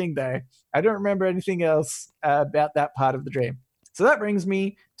whole thing, though. I don't remember anything else about that part of the dream. So that brings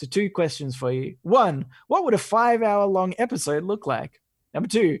me to 2 questions for you. 1, what would a 5-hour-long episode look like? Number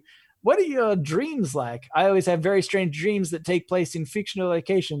 2, what are your dreams like? I always have very strange dreams that take place in fictional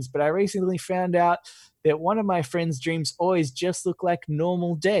locations, but I recently found out that one of my friends' dreams always just look like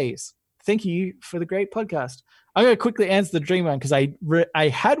normal days. Thank you for the great podcast. I'm going to quickly answer the dream one because I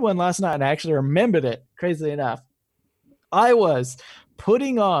had one last night and I actually remembered it, crazily enough. I was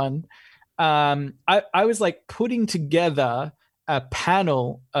putting on, I was like putting together a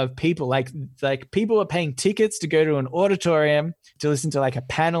panel of people, like people were paying tickets to go to an auditorium to listen to like a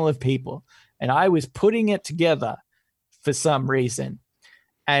panel of people. And I was putting it together for some reason.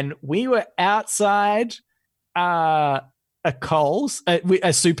 And we were outside a Coles,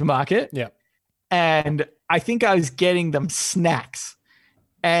 a supermarket. Yeah. And I think I was getting them snacks.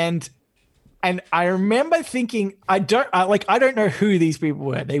 And I remember thinking, I don't know who these people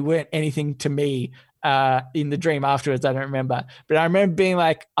were. They weren't anything to me. In the dream afterwards, I don't remember, but I remember being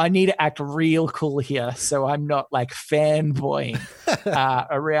like, I need to act real cool here, so I'm not like fanboying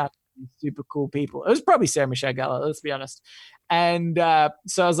around super cool people. It was probably Sarah Michelle Gellar, let's be honest. And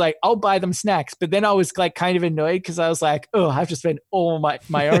so I was like, I'll buy them snacks, but then I was like kind of annoyed because I was like, oh, I have to spend all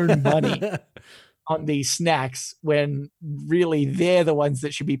my own money on these snacks when really they're the ones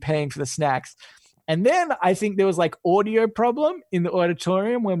that should be paying for the snacks. And then I think there was like audio problem in the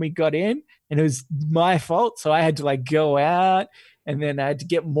auditorium when we got in, and it was my fault. So I had to like go out, and then I had to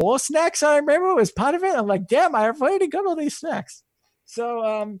get more snacks. I remember it was part of it. I'm like, damn, I've already got all these snacks.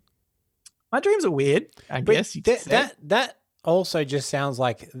 So my dreams are weird, I guess. That also just sounds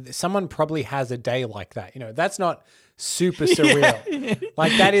like someone probably has a day like that. You know, that's not super surreal. Yeah.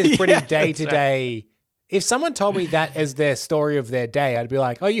 Like that is pretty day to day. If someone told me that as their story of their day, I'd be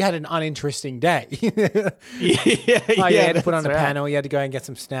like, oh, you had an uninteresting day. You had to put on a panel, you had to go and get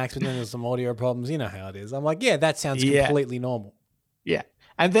some snacks, but then there's some audio problems. You know how it is. I'm like, yeah, that sounds completely normal. Yeah.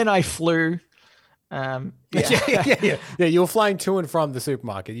 And then I flew. Yeah, you were flying to and from the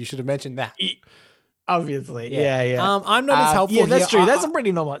supermarket. You should have mentioned that. Obviously. Yeah. I'm not as helpful. Yeah, that's here. true. That's a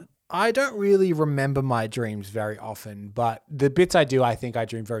pretty normal. I don't really remember my dreams very often, but the bits I do, I think I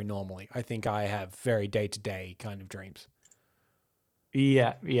dream very normally. I think I have very day-to-day kind of dreams.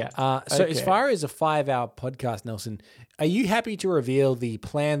 Yeah. So as far as a 5-hour podcast, Nelson, are you happy to reveal the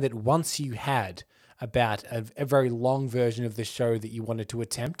plan that once you had about a very long version of the show that you wanted to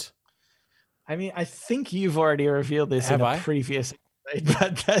attempt? I mean, I think you've already revealed this in a previous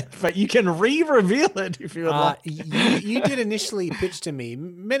but you can re-reveal it if you would like. You did initially pitch to me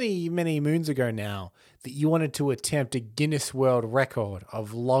many, many moons ago now that you wanted to attempt a Guinness World Record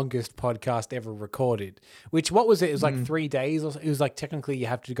of longest podcast ever recorded, which, what was it? It was like 3 days. Or it was like technically you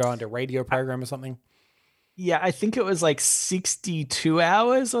have to go on a radio program or something. Yeah, I think it was like 62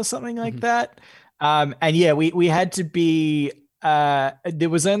 hours or something like that. And yeah, we had to be... there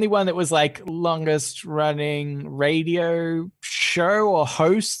was only one that was like longest running radio show or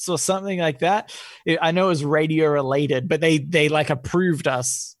hosts or something like that. I know it was radio related, but they like approved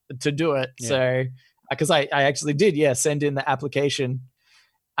us to do it. Yeah. So because I actually did, send in the application.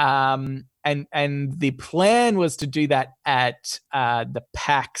 And the plan was to do that at the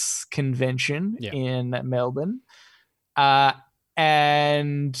PAX convention in Melbourne.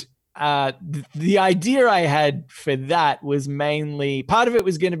 And the idea I had for that was mainly, part of it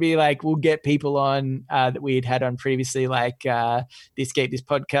was going to be like, we'll get people on that we had on previously, like the Escape This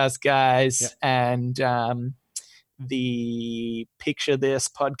Podcast guys and the Picture This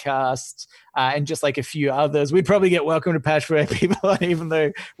podcast and just like a few others. We'd probably get Welcome to Patchwork people on, even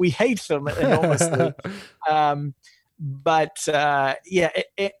though we hate them enormously.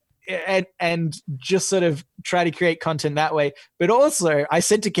 And just sort of try to create content that way. But also, I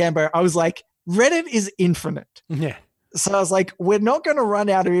said to Cambo, I was like, Reddit is infinite. Yeah. So I was like, we're not going to run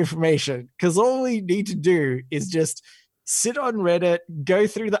out of information because all we need to do is just sit on Reddit, go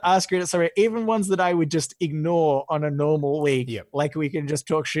through the Ask Reddit survey, even ones that I would just ignore on a normal week. Yep. Like we can just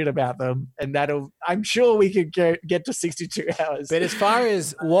talk shit about them, and I'm sure we could get to 62 hours. But as far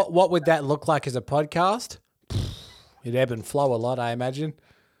as what would that look like as a podcast? It'd ebb and flow a lot, I imagine.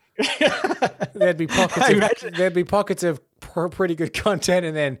 There'd be pockets of pretty good content,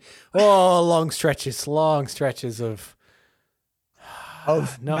 and then long stretches of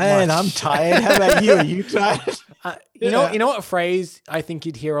not man, much. I'm tired. How about you? Are you tired? You know what phrase I think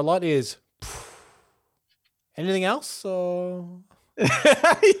you'd hear a lot is anything else? Or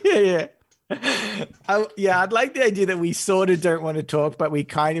yeah. I'd like the idea that we sort of don't want to talk, but we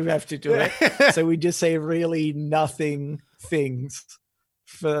kind of have to do it. So we just say really nothing things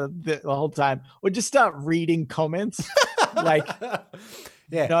for the whole time, or just start reading comments like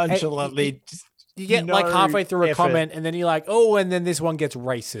nonchalantly. You get like halfway through a comment, and then you're like, "Oh," and then this one gets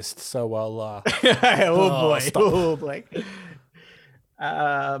racist. So I'll. Oh boy.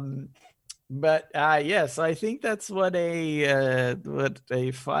 But yes, I think that's what a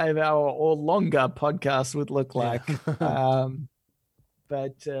 5-hour or longer podcast would look like.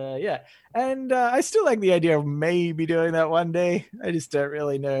 But and I still like the idea of maybe doing that one day. I just don't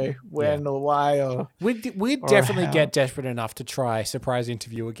really know when or why or. We'd definitely get desperate enough to try surprise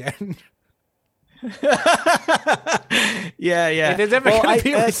interview again. Yeah. If there's ever going to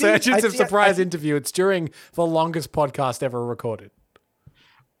be a resurgence of surprise interview, it's during the longest podcast ever recorded.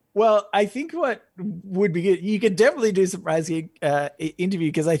 Well, I think what would be good, you could definitely do surprise interview,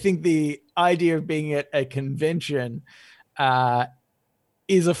 because I think the idea of being at a convention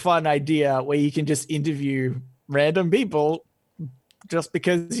is a fun idea where you can just interview random people just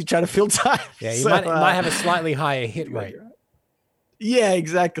because you try to fill time. Yeah, you might have a slightly higher hit rate. Yeah,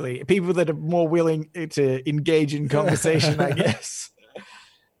 exactly. People that are more willing to engage in conversation, I guess.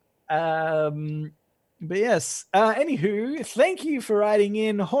 But yes, anywho, thank you for writing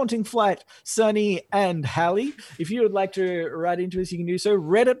in, Haunting Flight, Sunny, and Hallie. If you would like to write into us, you can do so.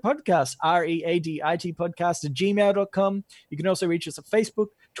 Reddit podcast, READIT podcast at gmail.com. You can also reach us at Facebook,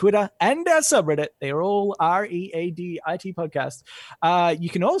 Twitter, and our subreddit. They are all READIT podcast. You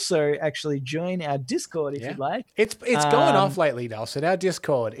can also actually join our Discord if you'd like. It's going off lately, Nelson. Our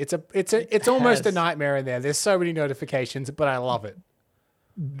Discord. It's almost a nightmare in there. There's so many notifications, but I love it.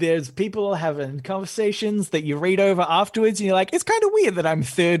 There's people having conversations that you read over afterwards, and you're like, it's kind of weird that I'm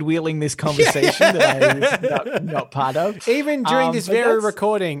third wheeling this conversation that I'm not part of. Even during this very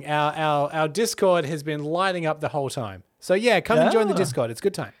recording, our Discord has been lighting up the whole time. So yeah, come and join the Discord. It's a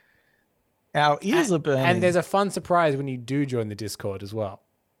good time. Our ears are burning. And there's a fun surprise when you do join the Discord as well.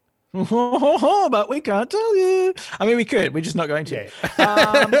 But we can't tell you. I mean, we could. We're just not going to.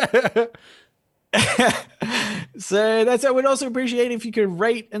 So that's it. We'd also appreciate if you could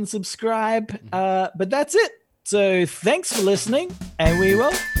rate and subscribe. But that's it. So thanks for listening, and we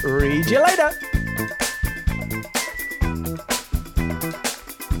will read you later.